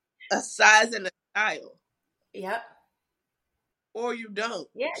a size and a style. Yep. Or you don't.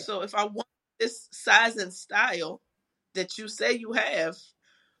 Yeah. So if I want this size and style that you say you have,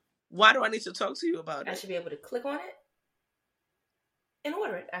 why do I need to talk to you about it? I should be able to click on it and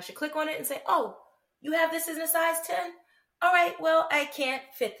order it. I should click on it and say, oh, you have this in a size 10? All right, well, I can't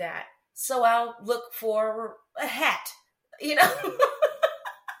fit that. So I'll look for a hat, you know?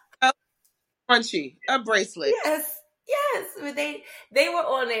 Crunchy, a bracelet. Yes. I mean, they were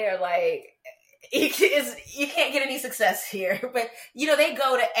on there like, you can't get any success here. But, you know, they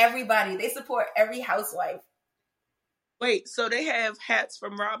go to everybody. They support every housewife. Wait, so they have hats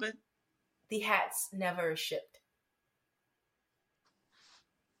from Robin? The hats never shipped.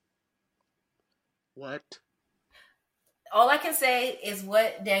 What? All I can say is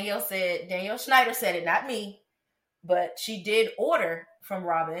what Danielle said. Danielle Schneider said it, not me. But she did order from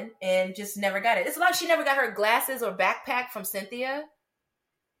Robin and just never got it. It's like she never got her glasses or backpack from Cynthia.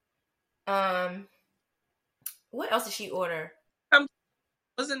 What else did she order?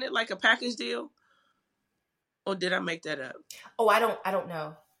 Wasn't it like a package deal? Or did I make that up? Oh, I don't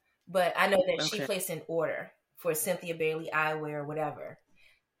know. But I know that she placed an order for Cynthia Bailey eyewear or whatever.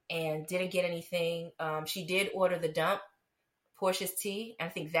 And didn't get anything. She did order the dump, Portia's tea. I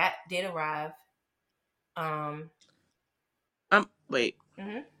think that did arrive. Wait.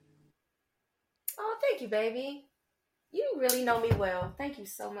 Mm-hmm. Oh, thank you, baby. You really know me well. Thank you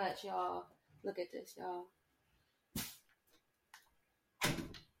so much, y'all. Look at this, y'all.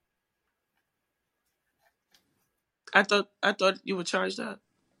 I thought you were charged up.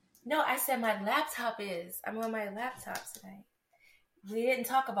 No, I said my laptop is. I'm on my laptop tonight. We didn't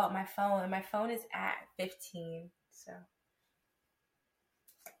talk about my phone. My phone is at 15, so.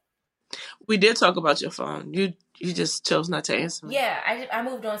 We did talk about your phone. You just chose not to answer me. Yeah, I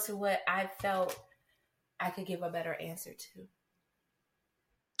moved on to what I felt I could give a better answer to.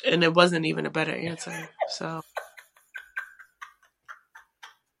 And it wasn't even a better answer, so.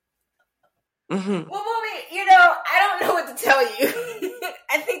 Mm-hmm. Well, mommy, you know, I don't know what to tell you.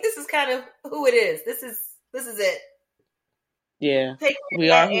 I think this is kind of who it is. This is it. Yeah, Take me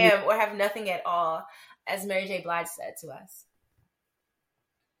as I am or have nothing at all, as Mary J. Blige said to us.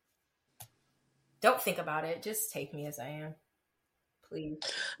 Don't think about it. Just take me as I am. Please.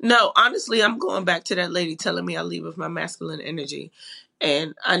 No, honestly, I'm going back to that lady telling me I lead with my masculine energy.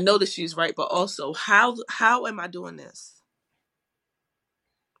 And I know that she's right, but also how am I doing this?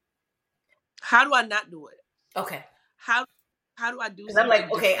 How do I not do it? Okay. How do I do Because I'm something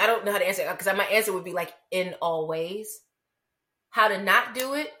like, okay, different? I don't know how to answer. Because my answer would be like in all ways. How to not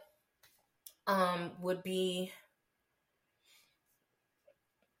do it would be,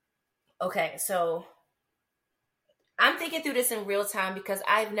 okay, so I'm thinking through this in real time because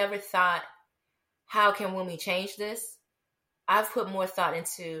I've never thought, how can women change this? I've put more thought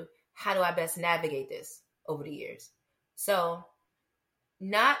into how do I best navigate this over the years. So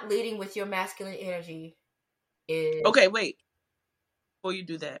not leading with your masculine energy is... Okay, wait. Before you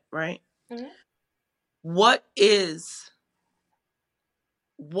do that, right? Mhm. What is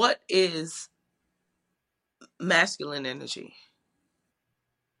masculine energy?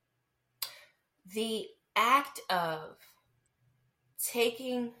 The act of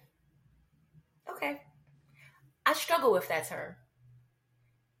taking... Okay. I struggle with that term.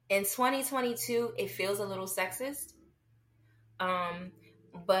 In 2022, it feels a little sexist.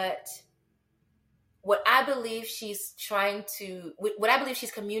 But what I believe she's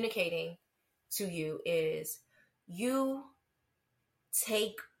communicating to you is you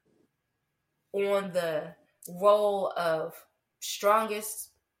take on the role of strongest,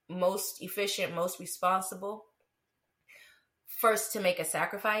 most efficient, most responsible, first to make a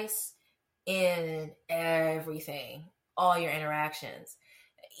sacrifice in everything, all your interactions,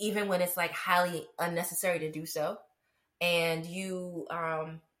 even when it's like highly unnecessary to do so. And you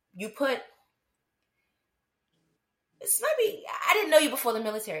put... This might be... I didn't know you before the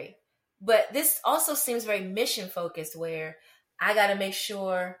military, but this also seems very mission focused, where I got to make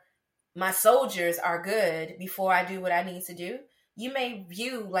sure my soldiers are good before I do what I need to do. You may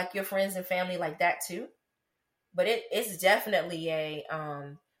view like your friends and family like that too, but it's definitely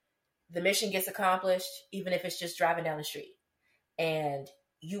the mission gets accomplished even if it's just driving down the street, and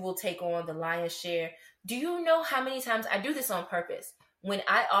you will take on the lion's share. Do you know how many times I do this on purpose? When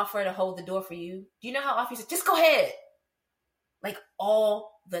I offer to hold the door for you, do you know how often you say, just go ahead? Like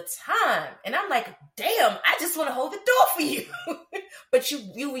all the time. And I'm like, damn, I just want to hold the door for you. But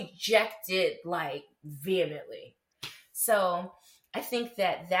you reject it like vehemently. So I think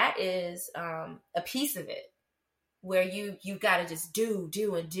that is a piece of it, where you got to just do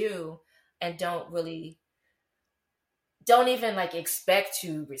and don't even like expect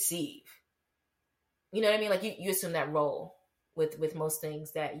to receive. You know what I mean? Like you assume that role with most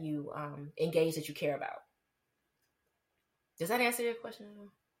things that you engage, that you care about. Does that answer your question?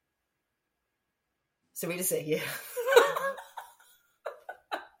 Sarita said, yeah.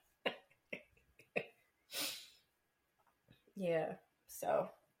 Yeah. So,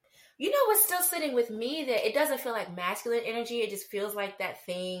 you know what's still sitting with me? That it doesn't feel like masculine energy. It just feels like that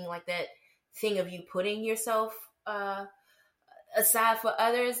thing of you putting yourself aside for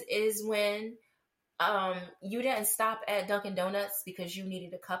others, is when you didn't stop at Dunkin' Donuts because you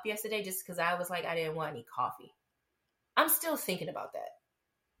needed a cup yesterday, just because I was like, I didn't want any coffee. I'm still thinking about that.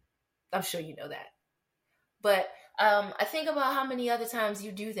 I'm sure you know that. But I think about how many other times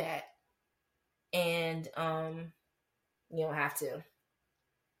you do that, and you don't have to.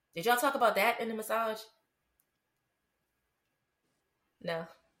 Did y'all talk about that in the massage? No.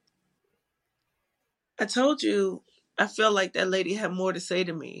 I told you, I felt like that lady had more to say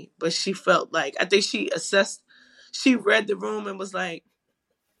to me, but she felt like, I think she read the room and was like,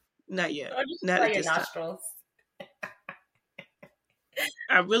 not yet, Or just not by at your this time. nostrils.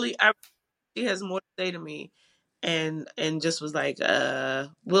 She has more to say to me, and just was like,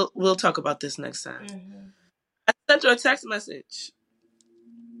 we'll talk about this next time. Mm-hmm. I sent her a text message.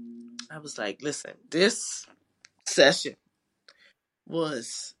 I was like, listen, this session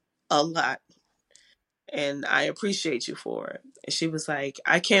was a lot, and I appreciate you for it. And she was like,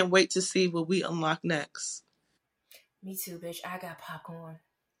 I can't wait to see what we unlock next. Me too, bitch. I got popcorn.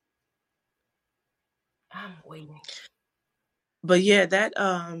 I'm waiting. But yeah, that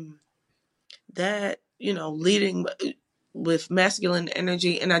leading with masculine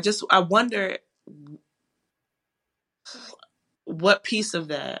energy, and I wonder what piece of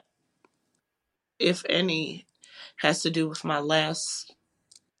that, if any, has to do with my last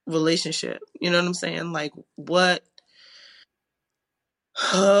relationship. You know what I'm saying? Like, what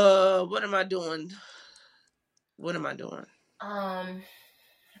am I doing? What am I doing?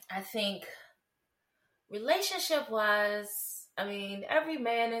 I think relationship wise, I mean, every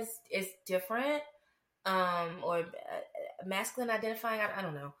man is different, or masculine identifying. I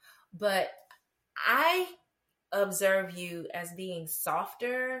don't know, but I observe you as being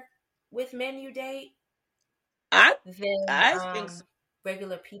softer with men you date. I think so.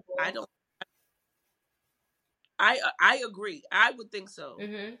 regular people. I don't. I agree. I would think so,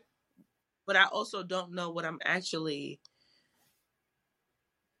 Mm-hmm. but I also don't know what I'm actually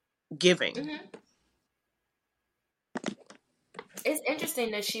giving. Mm-hmm. It's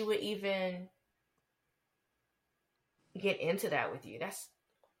interesting that she would even get into that with you. That's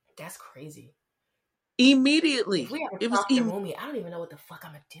crazy. Immediately, If we ever it was. talk to Rumi, I don't even know what the fuck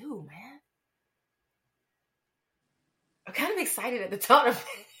I'm gonna do, man. I'm kind of excited at the thought of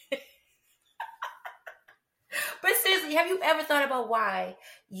it. But seriously, have you ever thought about why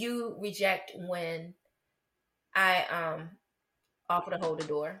you reject when I offer to hold the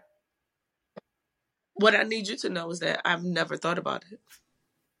door? What I need you to know is that I've never thought about it.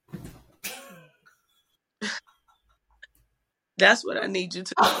 That's what I need you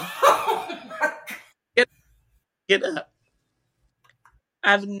to know. Oh my God. Get up.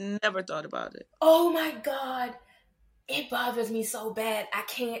 I've never thought about it. Oh my God. It bothers me so bad. I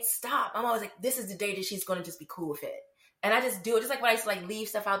can't stop. I'm always like, this is the day that she's gonna just be cool with it. And I just do it. Just like when I used to like leave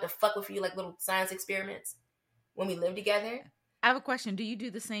stuff out to fuck with you, like little science experiments when we lived together. I have a question. Do you do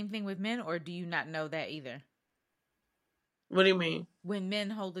the same thing with men, or do you not know that either? What do you mean? When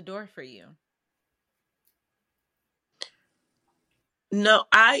men hold the door for you? No,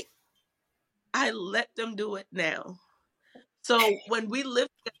 I let them do it now. So when we live,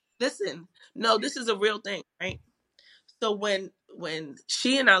 listen, no, this is a real thing, right? So when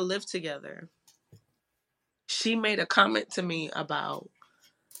she and I lived together, she made a comment to me about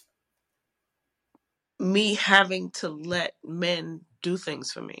me having to let men do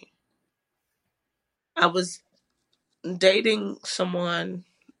things for me. I was dating someone,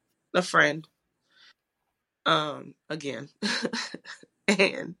 a friend, again.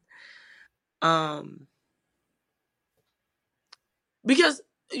 And because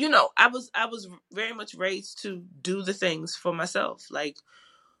I was very much raised to do the things for myself. Like,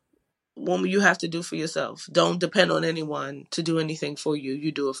 what you have to do for yourself. Don't depend on anyone to do anything for you.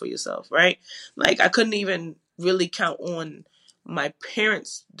 You do it for yourself, right? Like, I couldn't even really count on my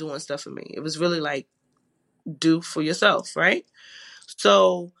parents doing stuff for me. It was really like, do for yourself, right?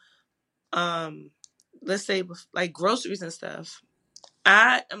 So, let's say like groceries and stuff.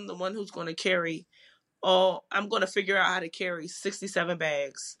 I am the one who's going to carry I'm going to figure out how to carry 67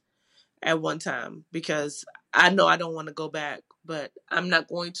 bags at one time because I know I don't want to go back, but I'm not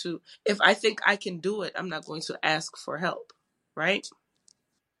going to, if I think I can do it, I'm not going to ask for help, right?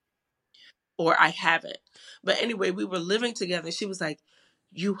 Or I haven't. But anyway, we were living together. She was like,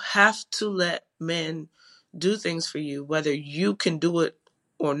 you have to let men do things for you, whether you can do it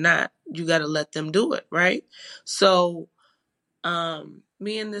or not. You got to let them do it, right? So,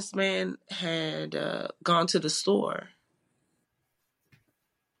 me and this man had gone to the store,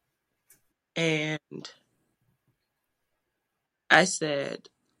 and I said,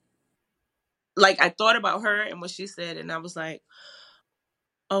 like, I thought about her and what she said, and I was like,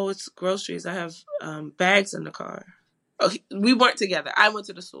 oh, it's groceries. I have bags in the car. Oh, we weren't together. I went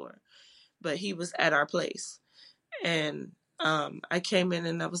to the store, but he was at our place. And I came in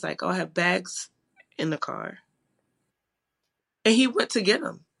and I was like, oh, I have bags in the car. And he went to get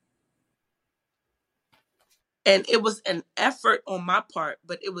them. And it was an effort on my part,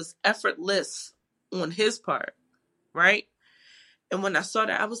 but it was effortless on his part, right? And when I saw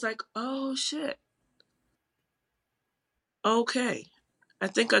that, I was like, oh, shit. Okay. I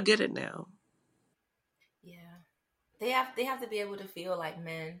think I get it now. Yeah. They have to be able to feel like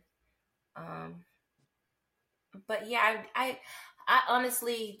men. But yeah, I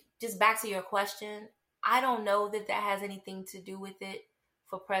honestly, just back to your question, I don't know that has anything to do with it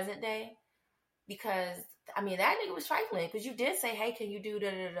for present day, because I mean that nigga was trifling because you did say, hey, can you do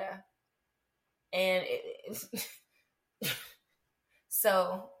da da da, and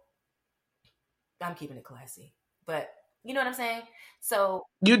so I'm keeping it classy, but you know what I'm saying. So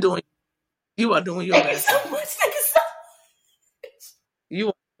you are doing your best. Thank you so much. Thank you so much. You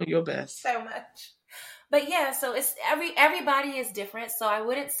are doing your best. So much. But yeah, so it's everybody is different. So I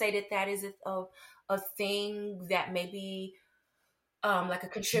wouldn't say that is a thing that may be like a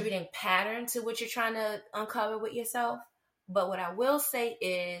contributing pattern to what you're trying to uncover with yourself. But what I will say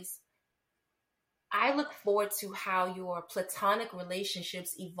is I look forward to how your platonic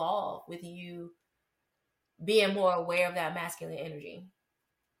relationships evolve with you being more aware of that masculine energy.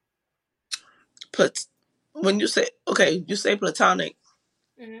 When you say, okay, you say platonic,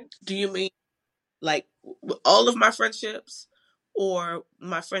 mm-hmm. Do you mean like all of my friendships or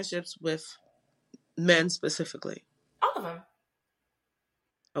my friendships with men specifically? All of them.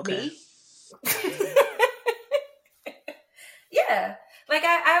 Okay. Yeah. Like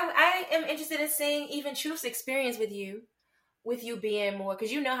I am interested in seeing even Truth's experience with you. with you being more,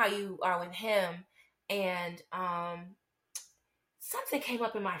 because you know how you are with him, and something came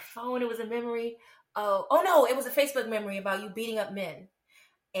up in my phone. It was a memory. Oh no, it was a Facebook memory about you beating up men.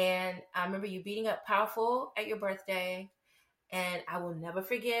 And I remember you beating up Powerful at your birthday. And I will never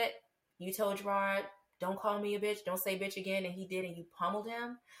forget, you told Gerard, don't call me a bitch, don't say bitch again. And he did, and you pummeled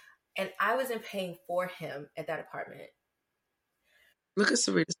him. And I was in pain for him at that apartment. Look at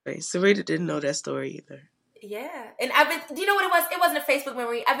Sarita's face. Sarita didn't know that story either. Yeah. And I've been, do you know what it was? It wasn't a Facebook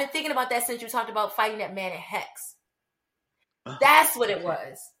memory. I've been thinking about that since you talked about fighting that man at Hex. Oh, That's what it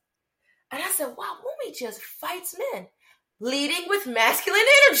was. And I said, wow, Wumi just fights men, leading with masculine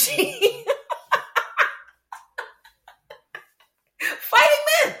energy. Fighting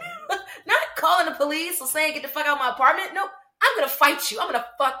men. Not calling the police or saying, get the fuck out of my apartment. Nope. I'm going to fight you. I'm going to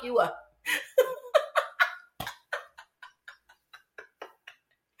fuck you up.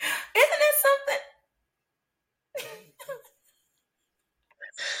 Isn't that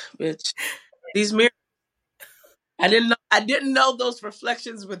something? Bitch. These mirrors. I didn't know those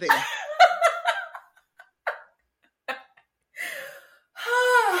reflections were there.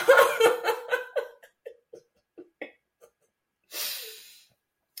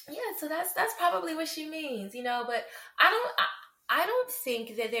 Yeah, so that's probably what she means, you know, but I don't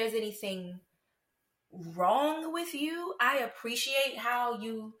think that there's anything wrong with you. I appreciate how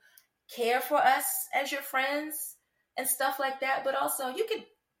you care for us as your friends and stuff like that, but also you can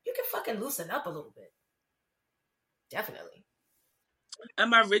fucking loosen up a little bit. Definitely.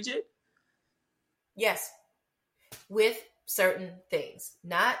 Am I rigid? Yes. With certain things.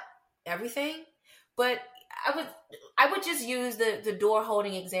 Not everything, but I would just use the door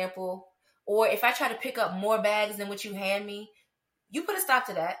holding example. Or if I try to pick up more bags than what you hand me, you put a stop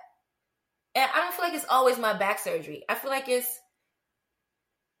to that. And I don't feel like it's always my back surgery. I feel like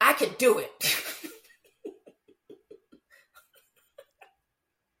I could do it.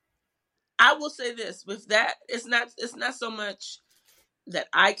 I will say this, with that, it's not so much that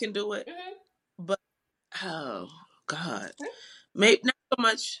I can do it, but oh God, maybe not so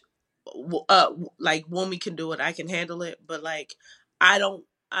much like Wumi can do it, I can handle it, but like I don't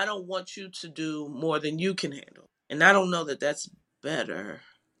want you to do more than you can handle, and I don't know that that's better.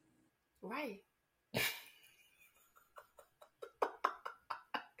 Right.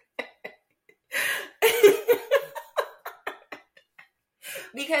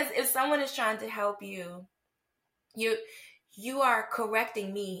 Because if someone is trying to help you, you are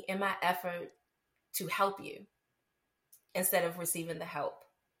correcting me in my effort to help you instead of receiving the help.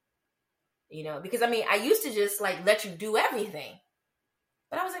 You know, because I mean, I used to just like let you do everything.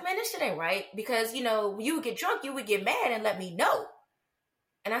 But I was like, man, this shit ain't right. Because, you know, you would get drunk, you would get mad and let me know.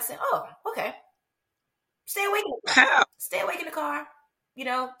 And I said, oh, okay. Stay awake in the car. How? Stay awake in the car. You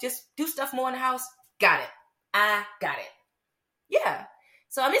know, just do stuff more in the house. Got it. I got it. Yeah.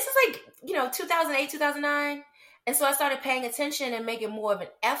 So, I mean, this is like, you know, 2008, 2009. And so I started paying attention and making more of an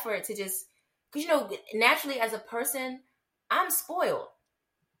effort to just, because, you know, naturally as a person, I'm spoiled.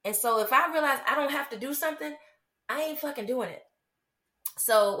 And so if I realize I don't have to do something, I ain't fucking doing it.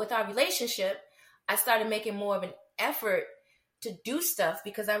 So with our relationship, I started making more of an effort to do stuff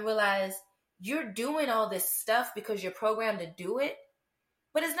because I realized you're doing all this stuff because you're programmed to do it,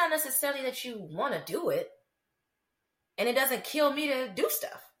 but it's not necessarily that you want to do it. And it doesn't kill me to do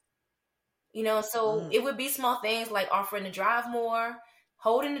stuff. You know, so it would be small things like offering to drive more,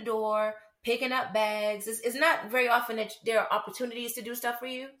 holding the door, picking up bags. It's not very often that there are opportunities to do stuff for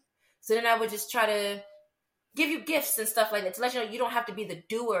you. So then I would just try to give you gifts and stuff like that to let you know you don't have to be the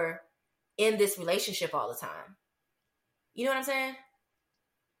doer in this relationship all the time. You know what I'm saying?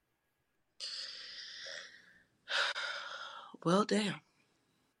 Well, damn.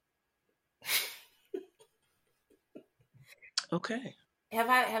 Okay. Have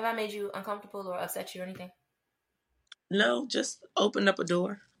I made you uncomfortable or upset you or anything? No, just opened up a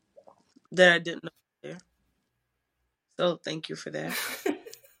door that I didn't know was there. So thank you for that.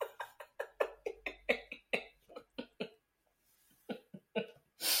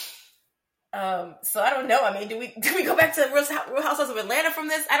 So I don't know. I mean, do we go back to Real Housewives of Atlanta from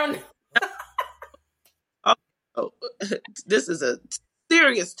this? I don't know. Oh, this is a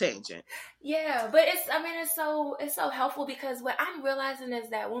serious tangent. Yeah, but it's so helpful because what I'm realizing is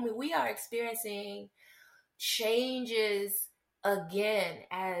that when we are experiencing changes again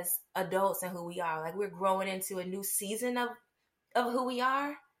as adults and who we are, like we're growing into a new season of who we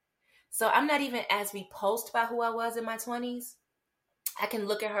are. So I'm not even as repulsed by who I was in my 20s. I can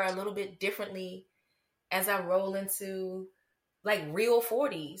look at her a little bit differently as I roll into like real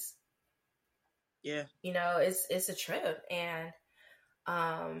 40s. Yeah. You know, it's a trip. And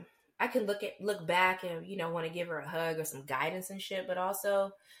I can look back and, you know, want to give her a hug or some guidance and shit, but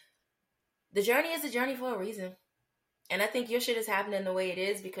also the journey is a journey for a reason. And I think your shit is happening the way it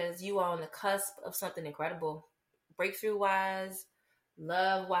is because you are on the cusp of something incredible. Breakthrough wise,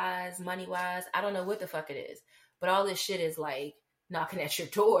 love wise, money wise. I don't know what the fuck it is. But all this shit is like knocking at your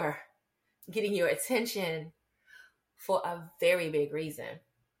door, getting your attention for a very big reason.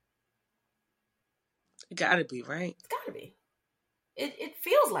 It gotta be, right? It's gotta be. It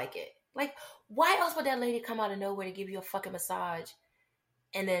feels like it. Like, why else would that lady come out of nowhere to give you a fucking massage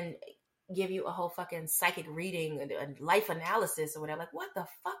and then give you a whole fucking psychic reading and a life analysis or whatever? Like, what the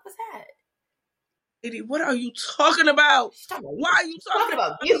fuck was that? Lady, what are you talking about? Why are you talking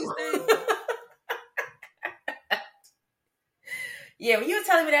about you? Yeah, when you were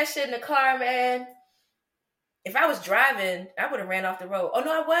telling me that shit in the car, man, if I was driving, I would have ran off the road. Oh,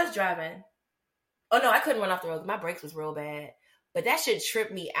 no, I was driving. Oh, no, I couldn't run off the road. My brakes was real bad. But that shit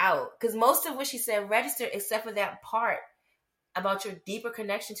tripped me out. Because most of what she said registered except for that part about your deeper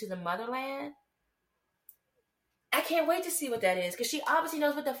connection to the motherland. I can't wait to see what that is. Because she obviously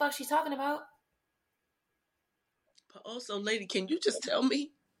knows what the fuck she's talking about. But also, lady, can you just tell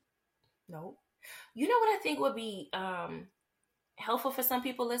me? No. You know what I think would be helpful for some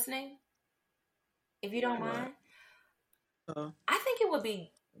people listening? If you don't mind? I think it would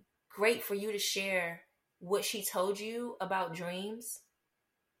be great for you to share what she told you about dreams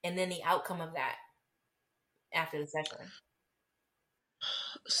and then the outcome of that after the session.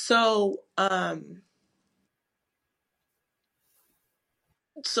 So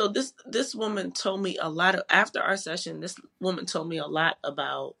this woman told me a lot of, after our session, this woman told me a lot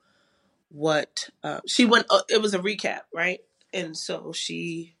about what she went, it was a recap, right? And so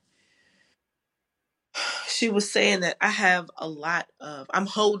she was saying that I'm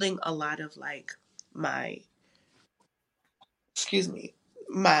holding a lot of like my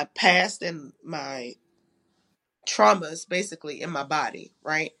past and my traumas basically in my body,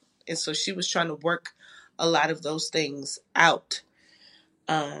 right? And so she was trying to work a lot of those things out.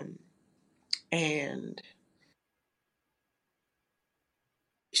 And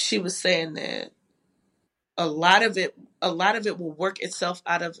she was saying that a lot of it will work itself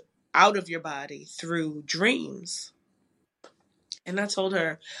out of your body through dreams. And I told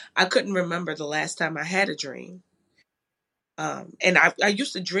her I couldn't remember the last time I had a dream. And I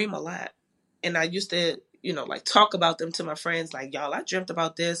used to dream a lot. And I used to, like talk about them to my friends, like, y'all, I dreamt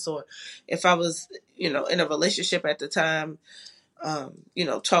about this. Or if I was, in a relationship at the time,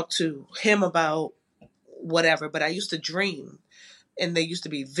 talk to him about whatever. But I used to dream and they used to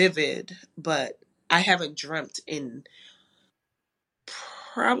be vivid, but I haven't dreamt in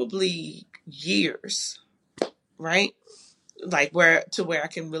probably years, right? Like where I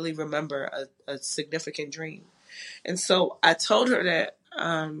can really remember a significant dream. And so I told her that,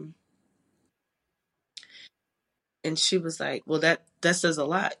 and she was like, well, that says a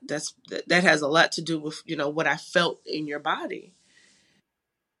lot. That has a lot to do with, what I felt in your body.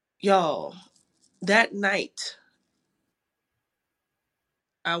 Y'all, that night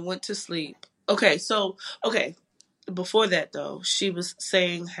I went to sleep. Okay. Before that though, she was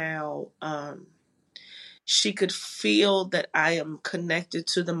saying how, she could feel that I am connected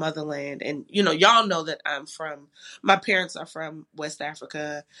to the motherland. And, y'all know that my parents are from West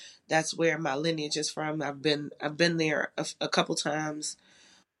Africa. That's where my lineage is from. I've been there a couple times.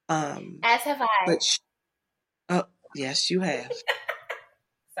 As have I. But yes, you have.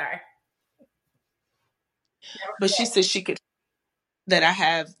 Sorry. But she said she could, that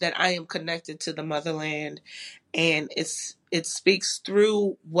I am connected to the motherland, and it speaks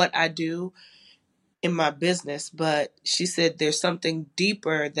through what I do in my business, but she said there's something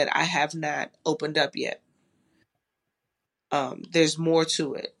deeper that I have not opened up yet. There's more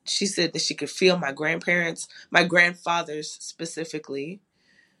to it. She said that she could feel my grandfathers specifically.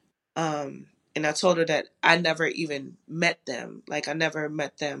 And I told her that I never even met them. Like I never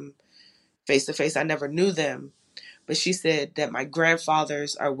met them face to face. I never knew them. But she said that my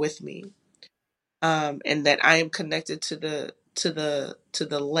grandfathers are with me. And that I am connected to the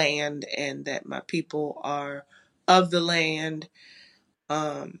land, and that my people are of the land.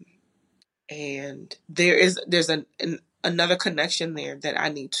 And there's another connection there that I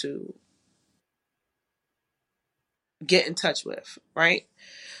need to get in touch with, right?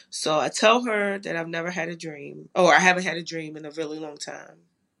 So I tell her that I've never had a dream, or I haven't had a dream in a really long time.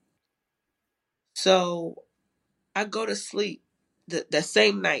 So I go to sleep the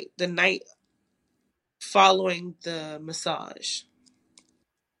same night, the night following the massage.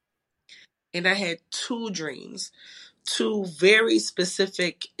 And I had two dreams, two very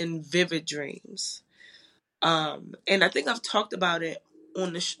specific and vivid dreams. And I think I've talked about it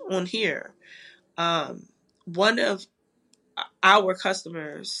on here. One of our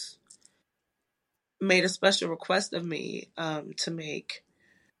customers made a special request of me to make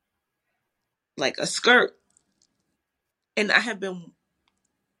like a skirt, and I have been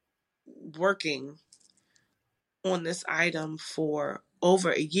working on this item for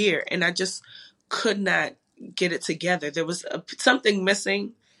over a year, and I just could not get it together. There was something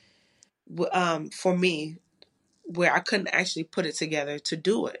missing for me where I couldn't actually put it together to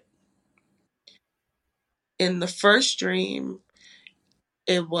do it. In the first dream,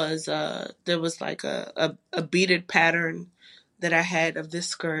 it was there was like a beaded pattern that I had of this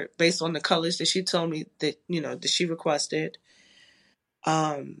skirt based on the colors that she told me that that she requested.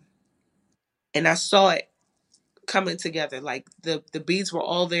 And I saw it coming together, like the beads were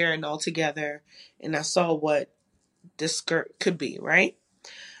all there and all together, and I saw what this skirt could be, right?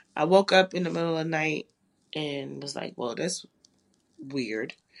 I woke up in the middle of the night and was like, well, that's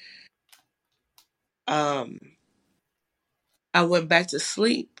weird. I went back to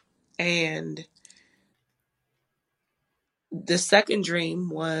sleep, and the second dream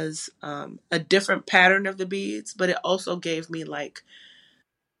was a different pattern of the beads, but it also gave me like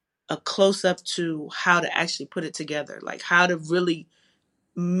a close up to how to actually put it together, like how to really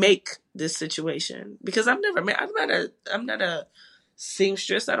make this situation. Because I've never made. I'm not a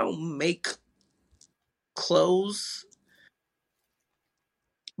seamstress. I don't make clothes,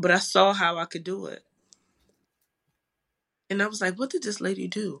 but I saw how I could do it, and I was like, "What did this lady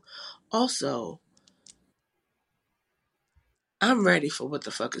do?" Also, I'm ready for what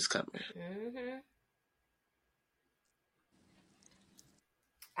the fuck is coming. Mm-hmm.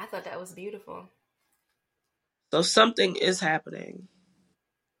 I thought that was beautiful. So something is happening.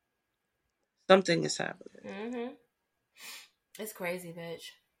 Something is happening. Mm-hmm. It's crazy,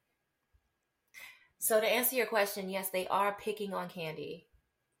 bitch. So to answer your question, yes, they are picking on Kandi.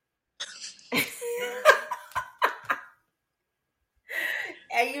 And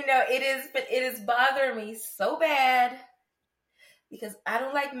it is bothering me so bad because I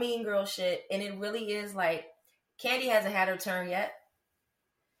don't like mean girl shit, and it really is like Kandi hasn't had her turn yet.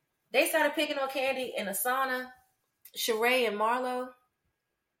 They started picking on Kandi in Asana, Sheree, and Marlo.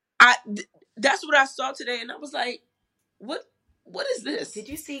 That's what I saw today, and I was like, "What is this?" Did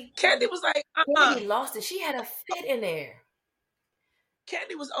you see? Kandi was like, Kandi lost it. She had a fit in there.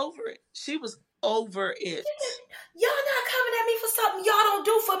 Kandi was over it. She was over it. Y'all not coming at me for something y'all don't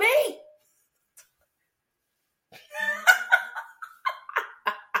do for me.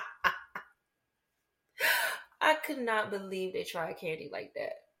 I could not believe they tried Kandi like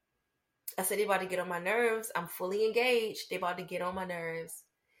that. I said, they about to get on my nerves. I'm fully engaged. They about to get on my nerves.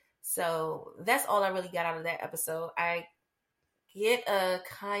 So that's all I really got out of that episode. I get a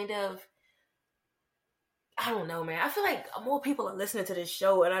kind of, I don't know, man. I feel like more people are listening to this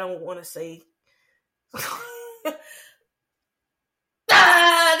show, and I don't want to say, never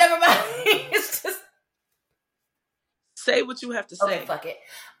mind. It's just, say what you have to say. Okay, fuck it.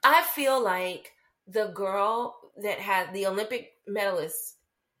 I feel like the girl that had the Olympic medalist,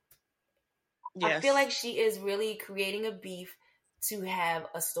 yes. I feel like she is really creating a beef to have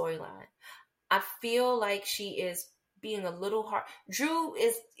a storyline. I feel like she is being a little hard. Drew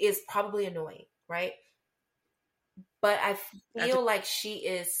is probably annoying, right? But I feel like she's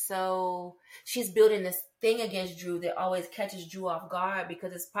building this thing against Drew that always catches Drew off guard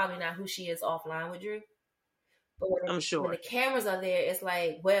because it's probably not who she is offline with Drew. But when the cameras are there, it's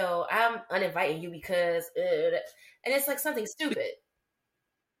like, well, I'm uninviting you because, and it's like something stupid.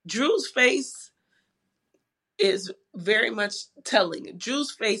 Drew's face is very much telling. Drew's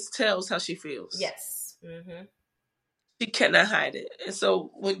face tells how she feels. Yes. Mm-hmm. She cannot hide it. And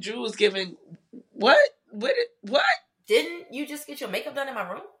so when Drew was giving, what? Didn't you just get your makeup done in my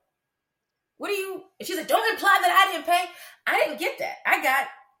room? And she's like, don't imply that I didn't pay. I didn't get that.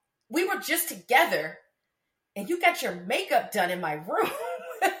 We were just together and you got your makeup done in my room.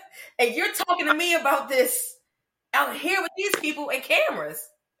 And you're talking to me about this out here with these people and cameras.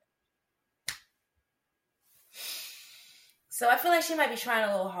 So I feel like she might be trying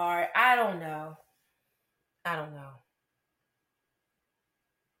a little hard. I don't know.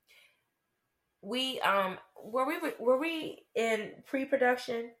 Were we in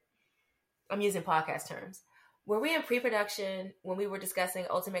pre-production? I'm using podcast terms. Were we in pre-production when we were discussing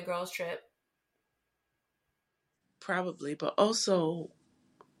Ultimate Girls Trip? Probably, but also,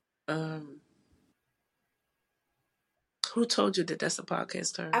 who told you that that's a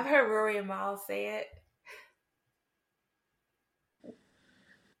podcast term? I've heard Rory and Miles say it.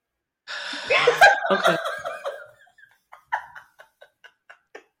 Okay.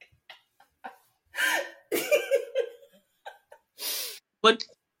 What do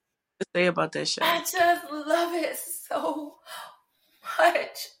you say about that show? I just love it so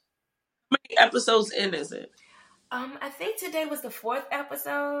much. How many episodes in is it? I think today was the 4th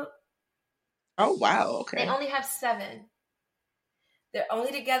episode. Oh wow, They okay. only have 7. They're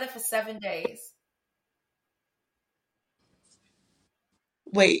only together for 7 days.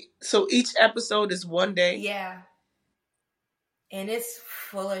 Wait, so each episode is one day? Yeah. And it's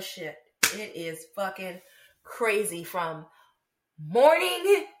full of shit. It is fucking crazy from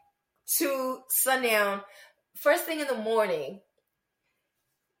morning to sundown. First thing in the morning,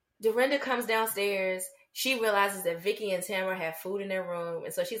 Dorinda comes downstairs. She realizes that Vicky and Tamara have food in their room.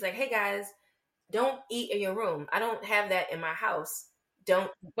 And so she's like, hey guys, don't eat in your room. I don't have that in my house. Don't.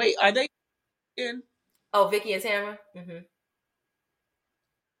 Wait, are they in? Oh, Vicky and Tamara? Mm-hmm.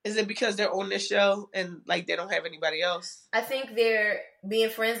 Is it because they're on this show and like they don't have anybody else? I think they're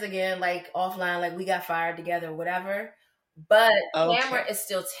being friends again, like offline, like we got fired together or whatever. But Okay. Tamara is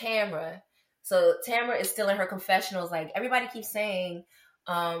still Tamara. So Tamara is still in her confessionals. Like everybody keeps saying,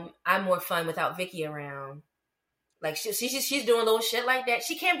 I'm more fun without Vicky around. Like she's doing little shit like that.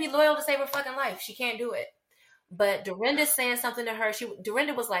 She can't be loyal to save her fucking life. She can't do it. But Dorinda's saying something to her.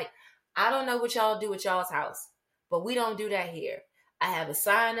 Dorinda was like, I don't know what y'all do at y'all's house, but we don't do that here. I have a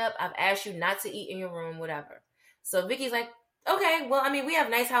sign up. I've asked you not to eat in your room, whatever. So Vicky's like, okay, well, I mean, we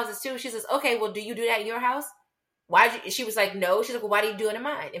have nice houses too. She says, okay, well, do you do that in your house? She was like, no. She's like, well, why do you do it in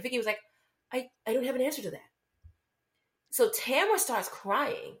mine? And Vicky was like, I don't have an answer to that. So Tamara starts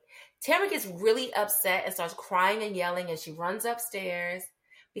crying. Tamara gets really upset and starts crying and yelling, and she runs upstairs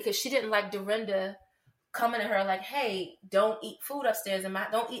because she didn't like Dorinda coming to her like, hey, don't eat food upstairs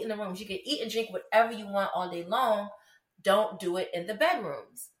don't eat in the rooms. You can eat and drink whatever you want all day long. Don't do it in the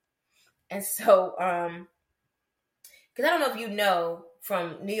bedrooms. And so, because I don't know if you know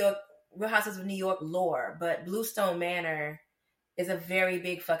from New York, Real Houses of New York lore, but Bluestone Manor is a very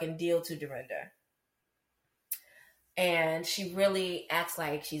big fucking deal to Dorinda. And she really acts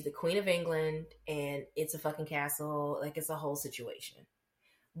like she's the Queen of England and it's a fucking castle. Like it's a whole situation.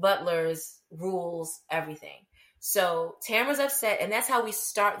 Butlers, rules, everything. So Tamara's upset, and that's how we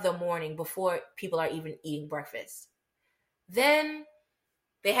start the morning before people are even eating breakfast. Then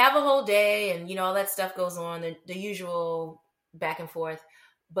they have a whole day and, all that stuff goes on, the usual back and forth.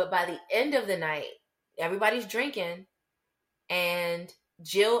 But by the end of the night, everybody's drinking and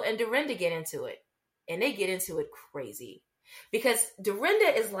Jill and Dorinda get into it. And they get into it crazy. Because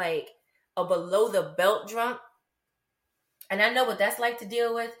Dorinda is like a below the belt drunk. And I know what that's like to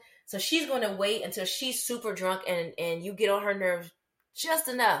deal with. So she's going to wait until she's super drunk and you get on her nerves just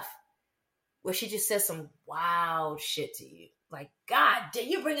enough where she just says some wild shit to you. Like, God, did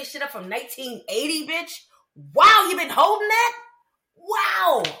you bring this shit up from 1980, bitch? Wow, you been holding that?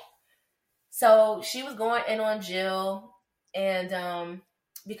 Wow. So she was going in on Jill. And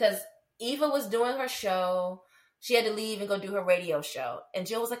because Eva was doing her show, she had to leave and go do her radio show. And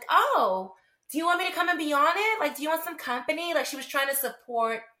Jill was like, oh, do you want me to come and be on it? Like, do you want some company? Like, she was trying to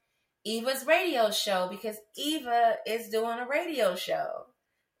support Eva's radio show because Eva is doing a radio show.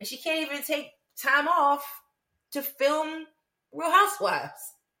 And she can't even take time off to film Real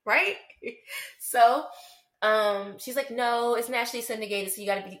Housewives, right? So, she's like, no, it's nationally syndicated, so you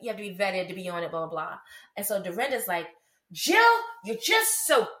have to be vetted to be on it, blah, blah, blah. And so Dorinda's like, Jill, you're just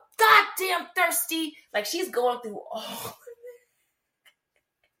so goddamn thirsty. Like, she's going through all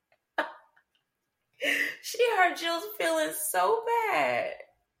she hurt Jill's feelings so bad.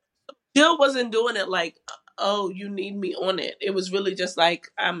 Jill wasn't doing it like, oh, you need me on it. It was really just like,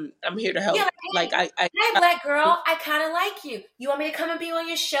 I'm here to help. Yeah, like, hey, black girl, I kind of like you. You want me to come and be on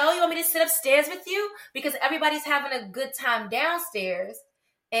your show? You want me to sit upstairs with you? Because everybody's having a good time downstairs,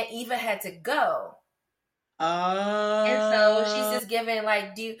 and Eva had to go. And so she's just giving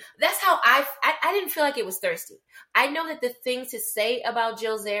like, that's how I didn't feel like it was thirsty. I know that the thing to say about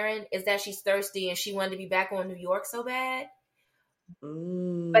Jill Zarin is that she's thirsty and she wanted to be back on New York so bad.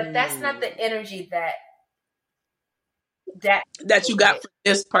 But that's not the energy that you got from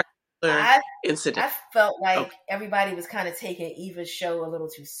this particular incident. I felt like everybody was kind of taking Eva's show a little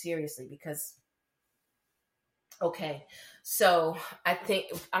too seriously because, okay, so I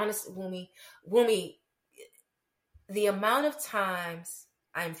think, honestly, Wumi, the amount of times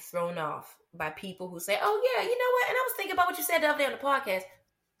I'm thrown off by people who say, oh yeah, you know what? And I was thinking about what you said the other day on the podcast.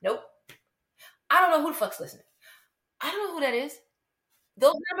 Nope. I don't know who the fuck's listening. I don't know who that is.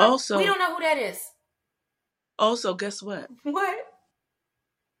 Also, we don't know who that is. Also, guess what? What?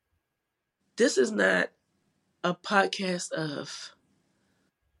 This is not a podcast of...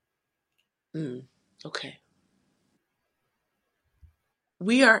 okay.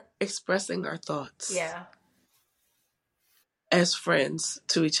 We are expressing our thoughts. Yeah. as friends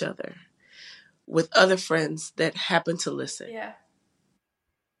to each other with other friends that happen to listen. Yeah.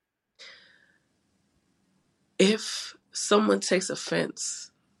 If someone takes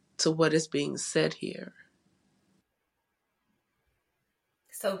offense to what is being said here,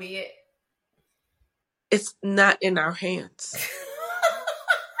 So be it. it's not in our hands.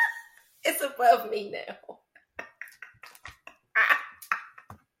 It's above me now.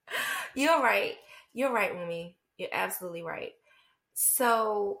 You're right. You're right, Wumi. You're absolutely right.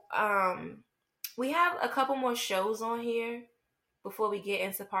 So, we have a couple more shows on here before we get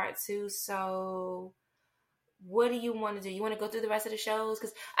into part 2. So, what do you want to do? You want to go through the rest of the shows?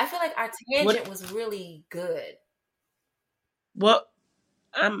 Because I feel like our tangent was really good. Well,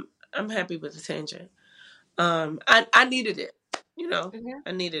 I'm happy with the tangent. I needed it. You know,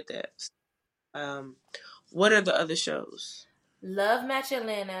 I needed that. What are the other shows? Love Match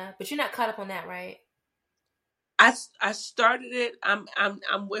Atlanta, but you're not caught up on that, right? I started it. I'm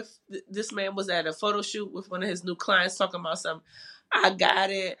with this man was at a photo shoot with one of his new clients talking about something. I got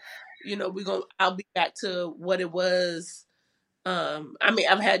it. You know, I'll be back to what it was. I mean,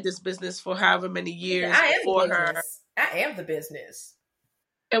 I've had this business for however many years before her. I am the business.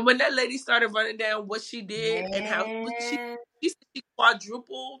 And when that lady started running down what she did and how she said she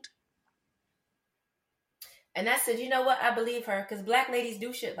quadrupled. And I said, you know what? I believe her because Black ladies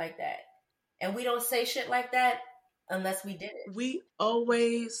do shit like that. And we don't say shit like that unless we did it. We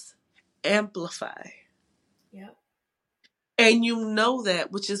always amplify. Yep. And you know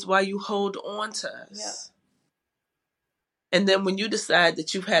that, which is why you hold on to us. Yep. And then when you decide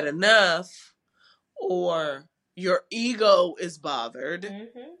that you've had enough or your ego is bothered.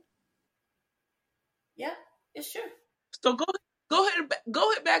 Mm-hmm. Yeah, it's true. So go ahead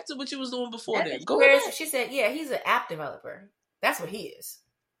back to what you was doing before then. Go ahead. She said, yeah, he's an app developer. That's what he is.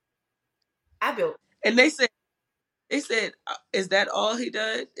 I built. And they said, is that all he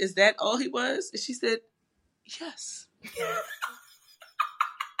did? Is that all he was? And she said, yes.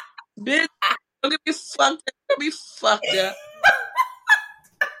 Bitch, don't get me fucked up. Don't be fucked up.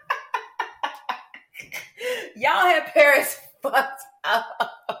 Y'all had Paris fucked up.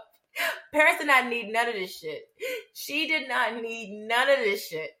 Paris did not need none of this shit. She did not need none of this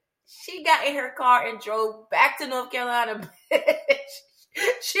shit. She got in her car and drove back to North Carolina, bitch.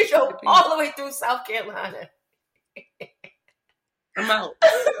 She drove all the way through South Carolina. I'm out.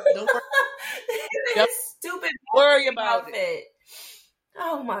 Don't worry. Stupid worry about outfit. it.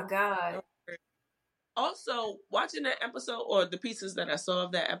 Oh my God. Also, watching that episode or the pieces that I saw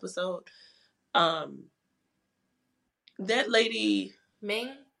of that episode, that lady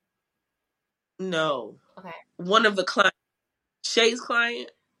Ming? No. Okay. One of the clients, Shay's client.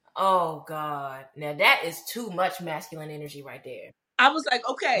 Oh God. Now that is too much masculine energy right there. I was like,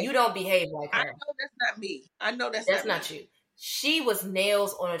 okay. You don't behave like her. I know that's not me. I know that's not you. She was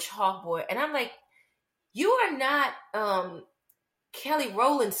nails on a chalkboard. And I'm like, you are not Kelly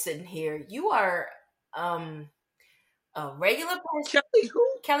Rowland sitting here. You are a regular person. Kelly who?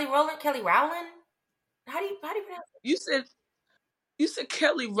 Kelly Rowland? Kelly Rowland? How do you pronounce it? You said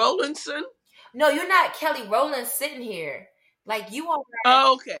Kelly Rowlandson? No, you're not Kelly Rowland sitting here. Like you are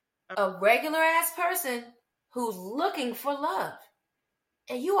okay. A regular ass person who's looking for love.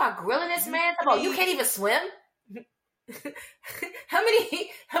 And you are grilling this man. Oh, you can't even swim? How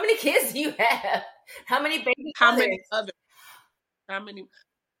many kids do you have? How many baby mothers? How many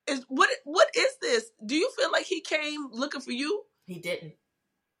what is this? Do you feel like he came looking for you? He didn't.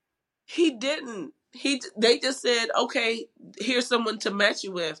 They just said, okay, here's someone to match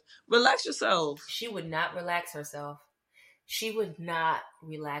you with. Relax yourself. She would not relax herself.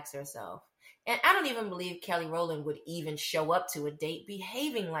 And I don't even believe Kelly Rowland would even show up to a date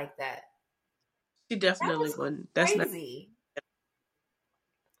behaving like that. She definitely wouldn't. That's crazy.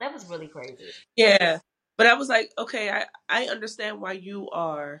 That was really crazy. Yeah. But I was like, okay, I understand why you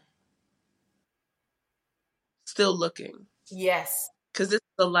are still looking. Yes. Because this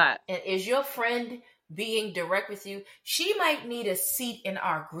is a lot. And is your friend being direct with you? She might need a seat in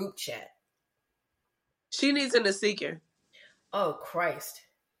our group chat. She needs an seeker. Oh, Christ.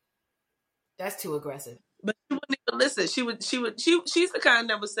 That's too aggressive. But she wouldn't even listen. She's the kind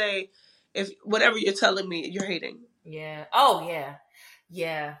that would say, if whatever you're telling me, you're hating. Yeah. Oh, yeah.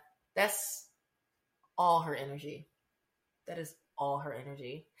 Yeah. That's all her energy. That is all her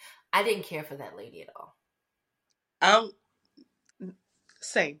energy. I didn't care for that lady at all.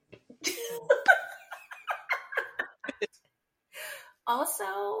 Same.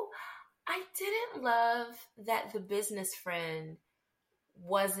 Also, I didn't love that the business friend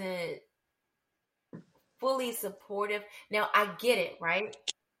wasn't fully supportive. Now, I get it, right?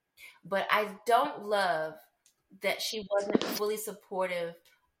 But I don't love that she wasn't fully supportive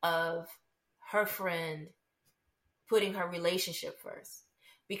of her friend putting her relationship first.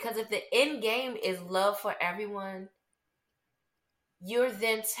 Because if the end game is love for everyone, you're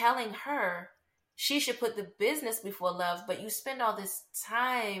then telling her she should put the business before love, but you spend all this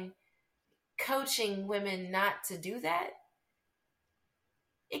time coaching women not to do that.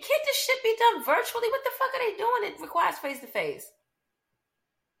 It can't this shit be done virtually? What the fuck are they doing? It requires face to face.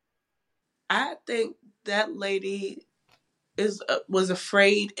 I think that lady is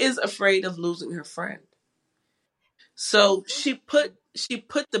afraid of losing her friend. So she put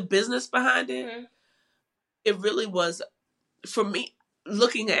the business behind it. Mm-hmm. It really was, for me,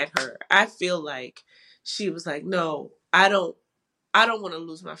 looking at her, I feel like she was like, no, I don't want to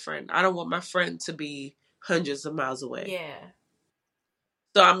lose my friend. I don't want my friend to be hundreds of miles away. Yeah.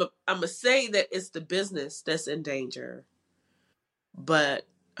 So I'm gonna say that it's the business that's in danger. But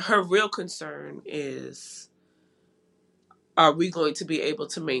her real concern is, are we going to be able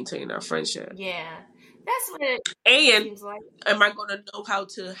to maintain our friendship? Yeah. That's what it And seems like. am I going to know how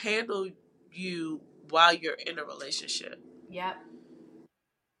to handle you while you're in a relationship? Yep.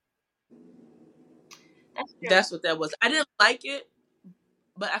 That's what that was. I didn't like it,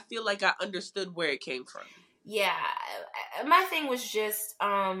 but I feel like I understood where it came from. Yeah. My thing was just,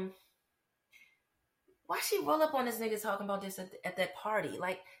 why she roll up on this nigga talking about this at that party?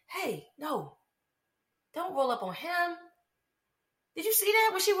 Like, hey, no, don't roll up on him. Did you see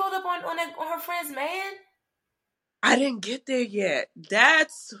that when she rolled up on her friend's man? I didn't get there yet.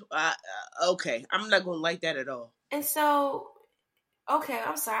 That's okay. I'm not gonna like that at all. And so, okay,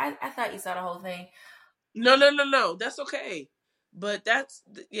 I'm sorry. I thought you saw the whole thing. No. That's okay. But that's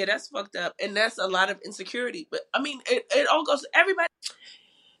fucked up, and that's a lot of insecurity. But I mean, it all goes to everybody.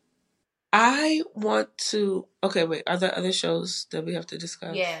 I want to. Okay, wait. Are there other shows that we have to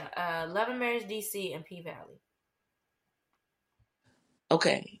discuss? Yeah, Love and Marriage DC and P-Valley.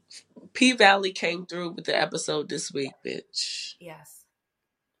 Okay, P-Valley came through with the episode this week, bitch. Yes.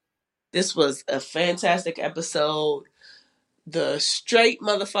 This was a fantastic episode. The straight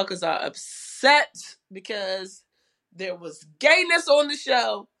motherfuckers are upset because there was gayness on the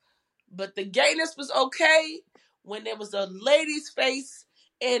show, but the gayness was okay when there was a lady's face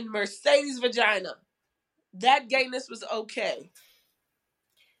in Mercedes' vagina. That gayness was okay.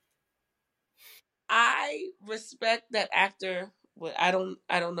 I respect that actor. I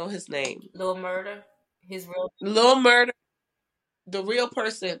don't know his name. Lil Murder, Lil Murder, the real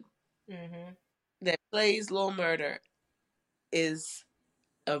person mm-hmm. that plays Lil Murder, is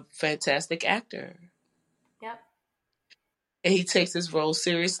a fantastic actor. Yep. And he takes his role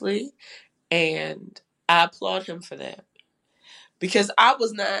seriously, and I applaud him for that. Because I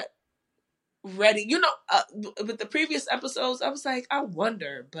was not ready. With the previous episodes, I was like, I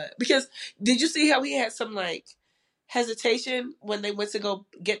wonder, but because did you see how he had some like hesitation when they went to go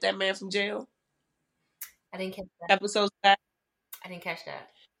get that man from jail? I didn't catch that. Episodes back. I didn't catch that.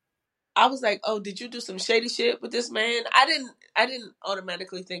 I was like, oh, did you do some shady shit with this man? I didn't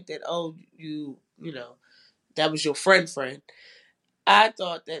automatically think that, oh, you know, that was your friend. I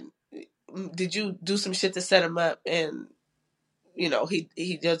thought that, did you do some shit to set him up, and he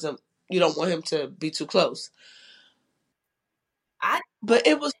doesn't, you don't want him to be too close. But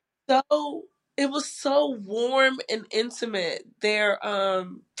it was so warm and intimate there.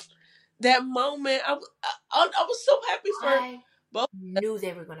 That moment, I was so happy for both. Knew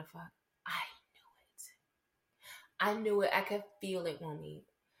they were gonna fuck. I knew it. I could feel it when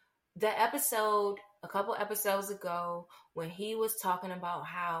the episode a couple episodes ago when he was talking about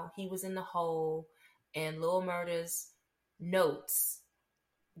how he was in the hole and Lil Murder's notes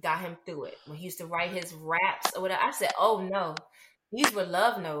got him through it. When he used to write his raps or whatever, I said, "Oh no, these were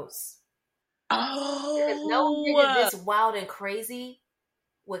love notes." Oh, no nigga this wild and crazy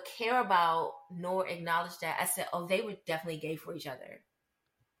would care about nor acknowledge that. I said, "Oh, they were definitely gay for each other."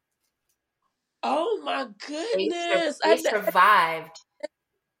 Oh my goodness! They survived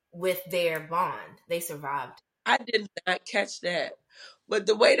with their bond. They survived. I did not catch that, but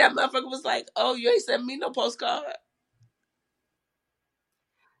the way that motherfucker was like, "Oh, you ain't sent me no postcard."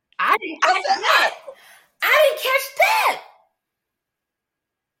 I didn't catch that. I didn't catch that.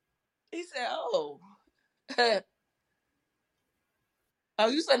 He said, "Oh, oh,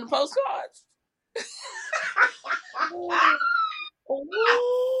 you sending postcards?"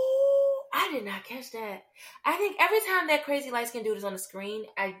 I did not catch that. I think every time that crazy light skinned dude is on the screen,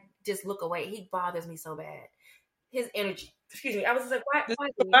 I just look away. He bothers me so bad. His energy. Excuse me. I was just like,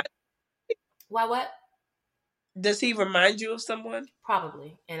 why what? Does he remind you of someone?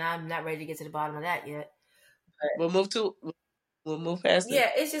 Probably. And I'm not ready to get to the bottom of that yet. We'll move to We'll move past it. Yeah,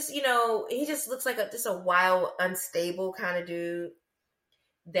 it's just, he just looks like just a wild, unstable kind of dude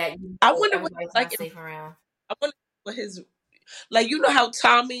that I wonder what everybody's like. not safe around. I wonder what his like. You know how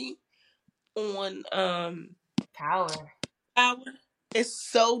Tommy on Power is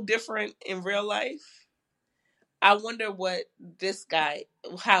so different in real life. I wonder what this guy,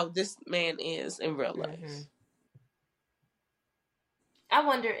 how this man is in real life. I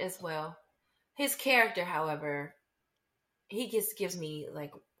wonder as well. His character, however, he just gives me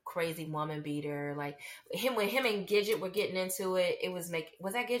like crazy woman beater. Like when him and Gidget were getting into it, was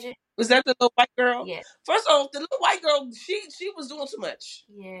that Gidget? Was that the little white girl? Yeah. First off, the little white girl, she was doing too much.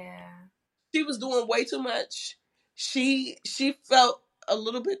 Yeah. She was doing way too much. She felt a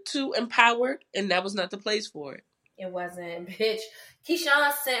little bit too empowered, and that was not the place for it. It wasn't, bitch.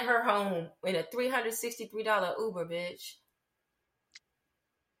 Keyshawn sent her home in a $363 Uber, bitch.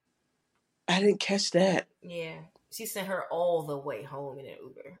 I didn't catch that. Yeah. She sent her all the way home in an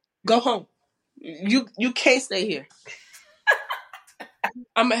Uber. Go home. You can't stay here.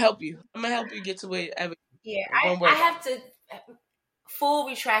 I'm gonna help you. I'm gonna help you get to wherever. Yeah, I have to full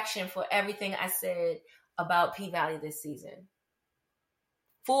retraction for everything I said about P-Valley this season.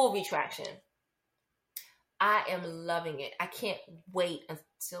 Full retraction. I am loving it. I can't wait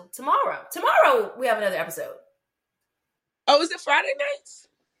until tomorrow. Tomorrow we have another episode. Oh, is it Friday nights?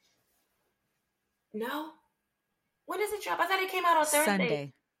 No. When does it drop? I thought it came out on Thursday.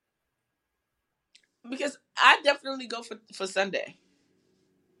 Sunday. Because I definitely go for Sunday.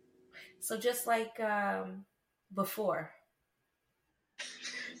 So just like before.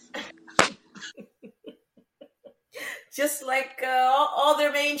 Just like all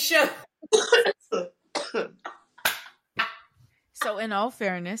their main shows. So in all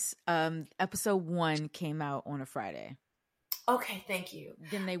fairness, episode 1 came out on a Friday. Okay, thank you.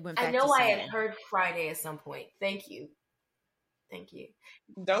 Then they went back I know to I Sunday. had heard Friday at some point. Thank you.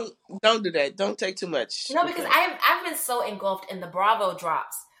 Don't do that. Don't take too much. No, because I've been so engulfed in the Bravo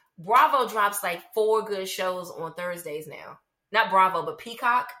drops. Bravo drops like 4 good shows on Thursdays now. Not Bravo, but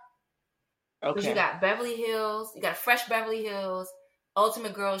Peacock. Because you got Beverly Hills, you got Fresh Beverly Hills,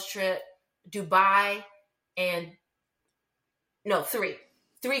 Ultimate Girls Trip, Dubai, and 3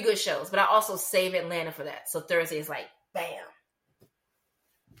 good shows. But I also save Atlanta for that. So Thursday is like bam.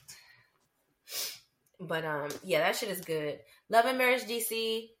 But yeah, that shit is good. Love and Marriage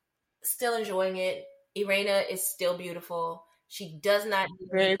DC, still enjoying it. Irena is still beautiful. She does not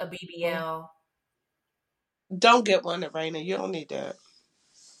need a BBL. Don't get one, Irena. You don't need that.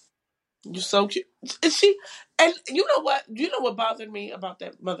 You're so cute. And you know what? You know what bothered me about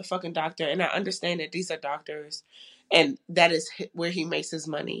that motherfucking doctor? And I understand that these are doctors, and that is where he makes his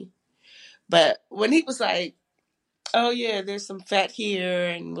money. But when he was like, "Oh yeah, there's some fat here,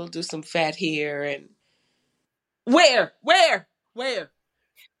 and we'll do some fat here," and where?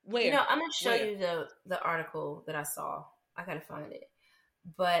 You know, I'm gonna show you the article that I saw. I gotta find it.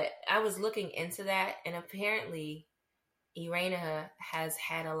 But I was looking into that, and apparently Irena has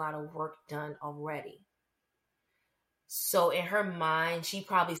had a lot of work done already. So in her mind, she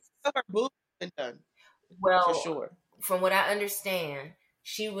probably her boobs been done. Well, for sure. From what I understand,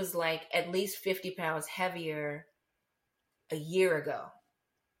 she was like at least 50 pounds heavier a year ago.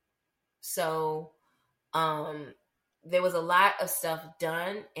 So there was a lot of stuff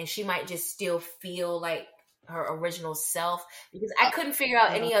done, and she might just still feel like her original self, because I couldn't figure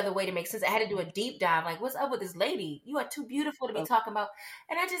out any other way to make sense. I had to do a deep dive, like, what's up with this lady? You are too beautiful to be talking about.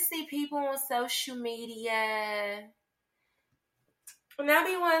 And I just see people on social media, and I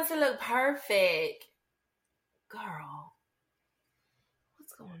be wanting to look perfect. Girl,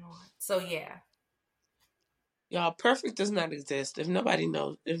 what's going on? So yeah, y'all, perfect does not exist. If no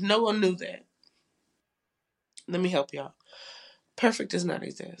one knew that, let me help y'all. Perfect does not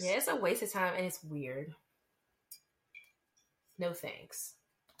exist. Yeah, it's a waste of time, and it's weird. No thanks.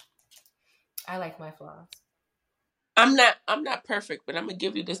 I like my flaws. I'm not perfect, but I'm gonna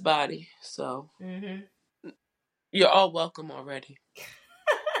give you this body. So you're all welcome already.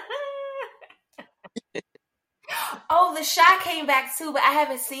 Oh, The Chi came back too, but I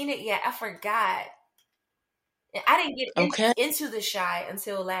haven't seen it yet. I forgot. I didn't get into The Chi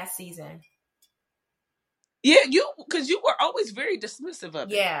until last season. Yeah, because you were always very dismissive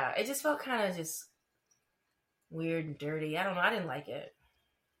of it. Yeah, it just felt kind of just weird and dirty. I don't know. I didn't like it.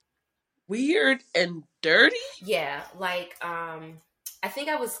 Weird and dirty? Yeah, like I think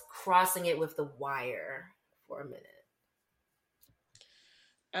I was crossing it with The Wire for a minute.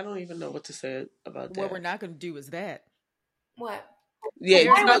 I don't even know what to say about that. What we're not going to do is that. What? Yeah,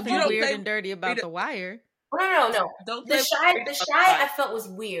 there's nothing weird and dirty about The Wire. No. The Chi I felt was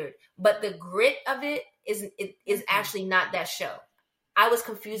weird, but the grit of it is actually not that show. I was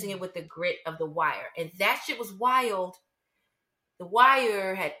confusing it with the grit of The Wire, and that shit was wild. The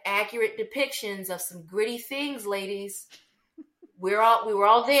Wire had accurate depictions of some gritty things, ladies. We were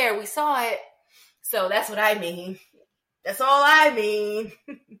all there. We saw it. So that's what I mean. That's all I mean.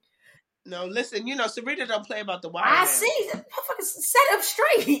 No, listen, Sarita don't play about The Wire. I see. Motherfucker, set up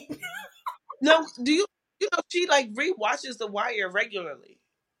straight. No, do you she like rewatches The Wire regularly.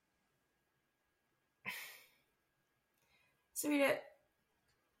 Sarita,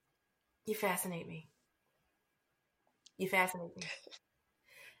 you fascinate me.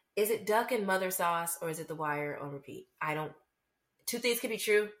 Is it duck and mother sauce, or is it The Wire on repeat? Two things could be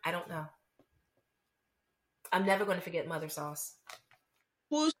true. I don't know. I'm never going to forget mother sauce.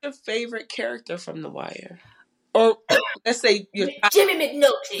 Who's your favorite character from The Wire? Or let's say your Jimmy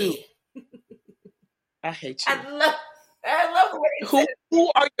McNulty. I hate you. I love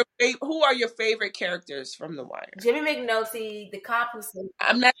who are your favorite characters from The Wire? Jimmy McNulty, the cop who said,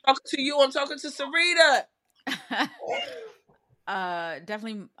 I'm not talking to you, I'm talking to Sarita.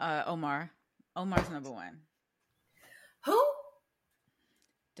 Definitely Omar. Omar's number one. Who?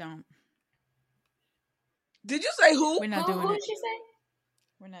 Don't. Did you say who? We're not doing it. Who did she say?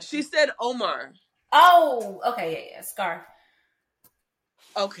 We're not. She said Omar. Oh, okay, yeah, Scar.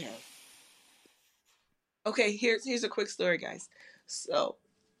 Okay, here's a quick story, guys. So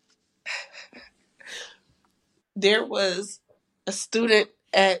there was a student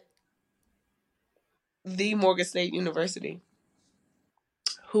at the Morgan State University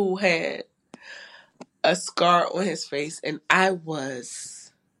who had a scar on his face, and I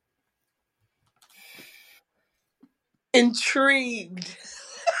was intrigued.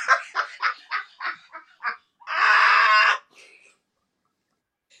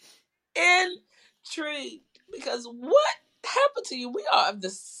 Intrigued, because what happened to you? We are of the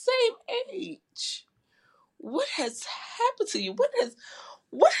same age. What has happened to you?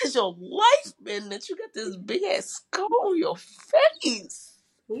 What has your life been that you got this big ass scar on your face?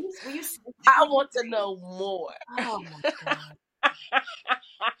 I want to know more. Oh my God.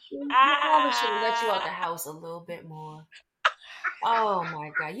 You probably should have let you out the house a little bit more. Oh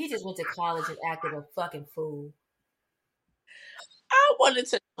my God. You just went to college and acted a fucking fool. I wanted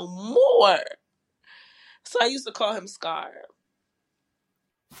to know more. So I used to call him Scar.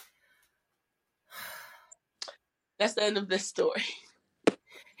 That's the end of this story.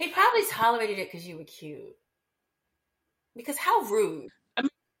 He probably tolerated it because you were cute. Because how rude.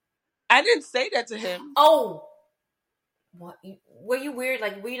 I didn't say that to him. Oh. What? Were you weird?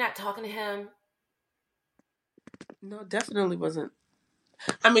 Like, were you not talking to him? No, definitely wasn't.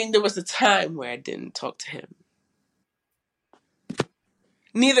 I mean, there was a time where I didn't talk to him.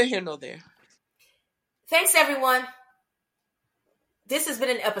 Neither here nor there. Thanks, everyone. This has been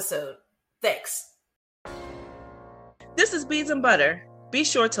an episode. Thanks. This is Beads and Butter. Be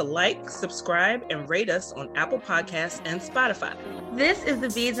sure to like, subscribe, and rate us on Apple Podcasts and Spotify. This is the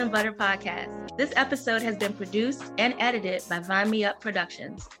Beads and Butter Podcast. This episode has been produced and edited by Vine Me Up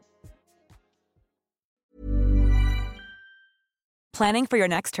Productions. Planning for your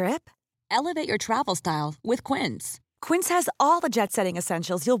next trip? Elevate your travel style with Quince. Quince has all the jet-setting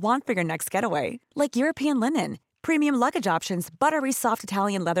essentials you'll want for your next getaway, like European linen, premium luggage options, buttery soft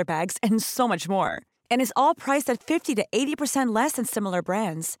Italian leather bags, and so much more. And is all priced at 50 to 80% less than similar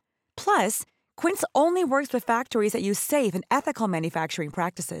brands. Plus, Quince only works with factories that use safe and ethical manufacturing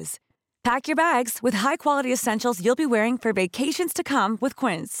practices. Pack your bags with high-quality essentials you'll be wearing for vacations to come with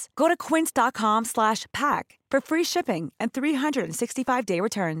Quince. Go to quince.com/pack for free shipping and 365-day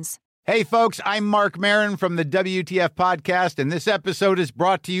returns. Hey, folks, I'm Mark Maron from the WTF Podcast, and this episode is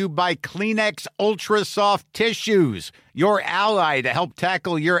brought to you by Kleenex Ultra Soft Tissues, your ally to help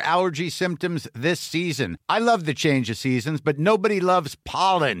tackle your allergy symptoms this season. I love the change of seasons, but nobody loves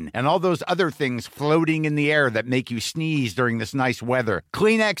pollen and all those other things floating in the air that make you sneeze during this nice weather.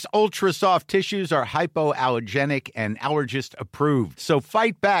 Kleenex Ultra Soft Tissues are hypoallergenic and allergist approved, so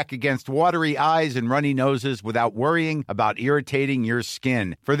fight back against watery eyes and runny noses without worrying about irritating your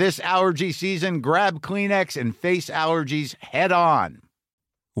skin. For this allergy season, grab Kleenex and face allergies head on.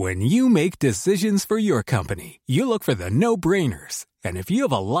 When you make decisions for your company, you look for the no-brainers. And if you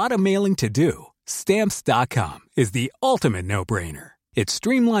have a lot of mailing to do, Stamps.com is the ultimate no-brainer. It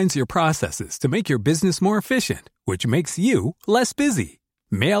streamlines your processes to make your business more efficient, which makes you less busy.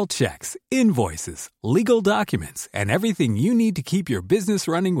 Mail checks, invoices, legal documents, and everything you need to keep your business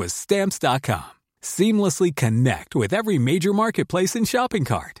running with Stamps.com. Seamlessly connect with every major marketplace and shopping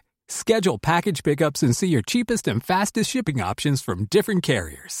cart. Schedule package pickups and see your cheapest and fastest shipping options from different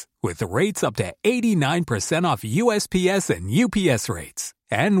carriers, with rates up to 89% off USPS and UPS rates.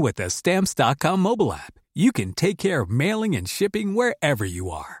 And with the Stamps.com mobile app, you can take care of mailing and shipping wherever you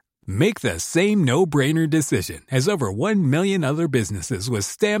are. Make the same no-brainer decision as over 1 million other businesses with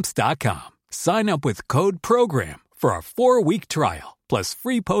Stamps.com. Sign up with code PROGRAM for a 4-week trial, plus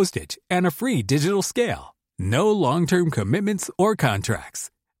free postage and a free digital scale. No long-term commitments or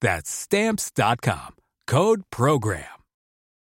contracts. That's Stamps.com. Code PROGRAM.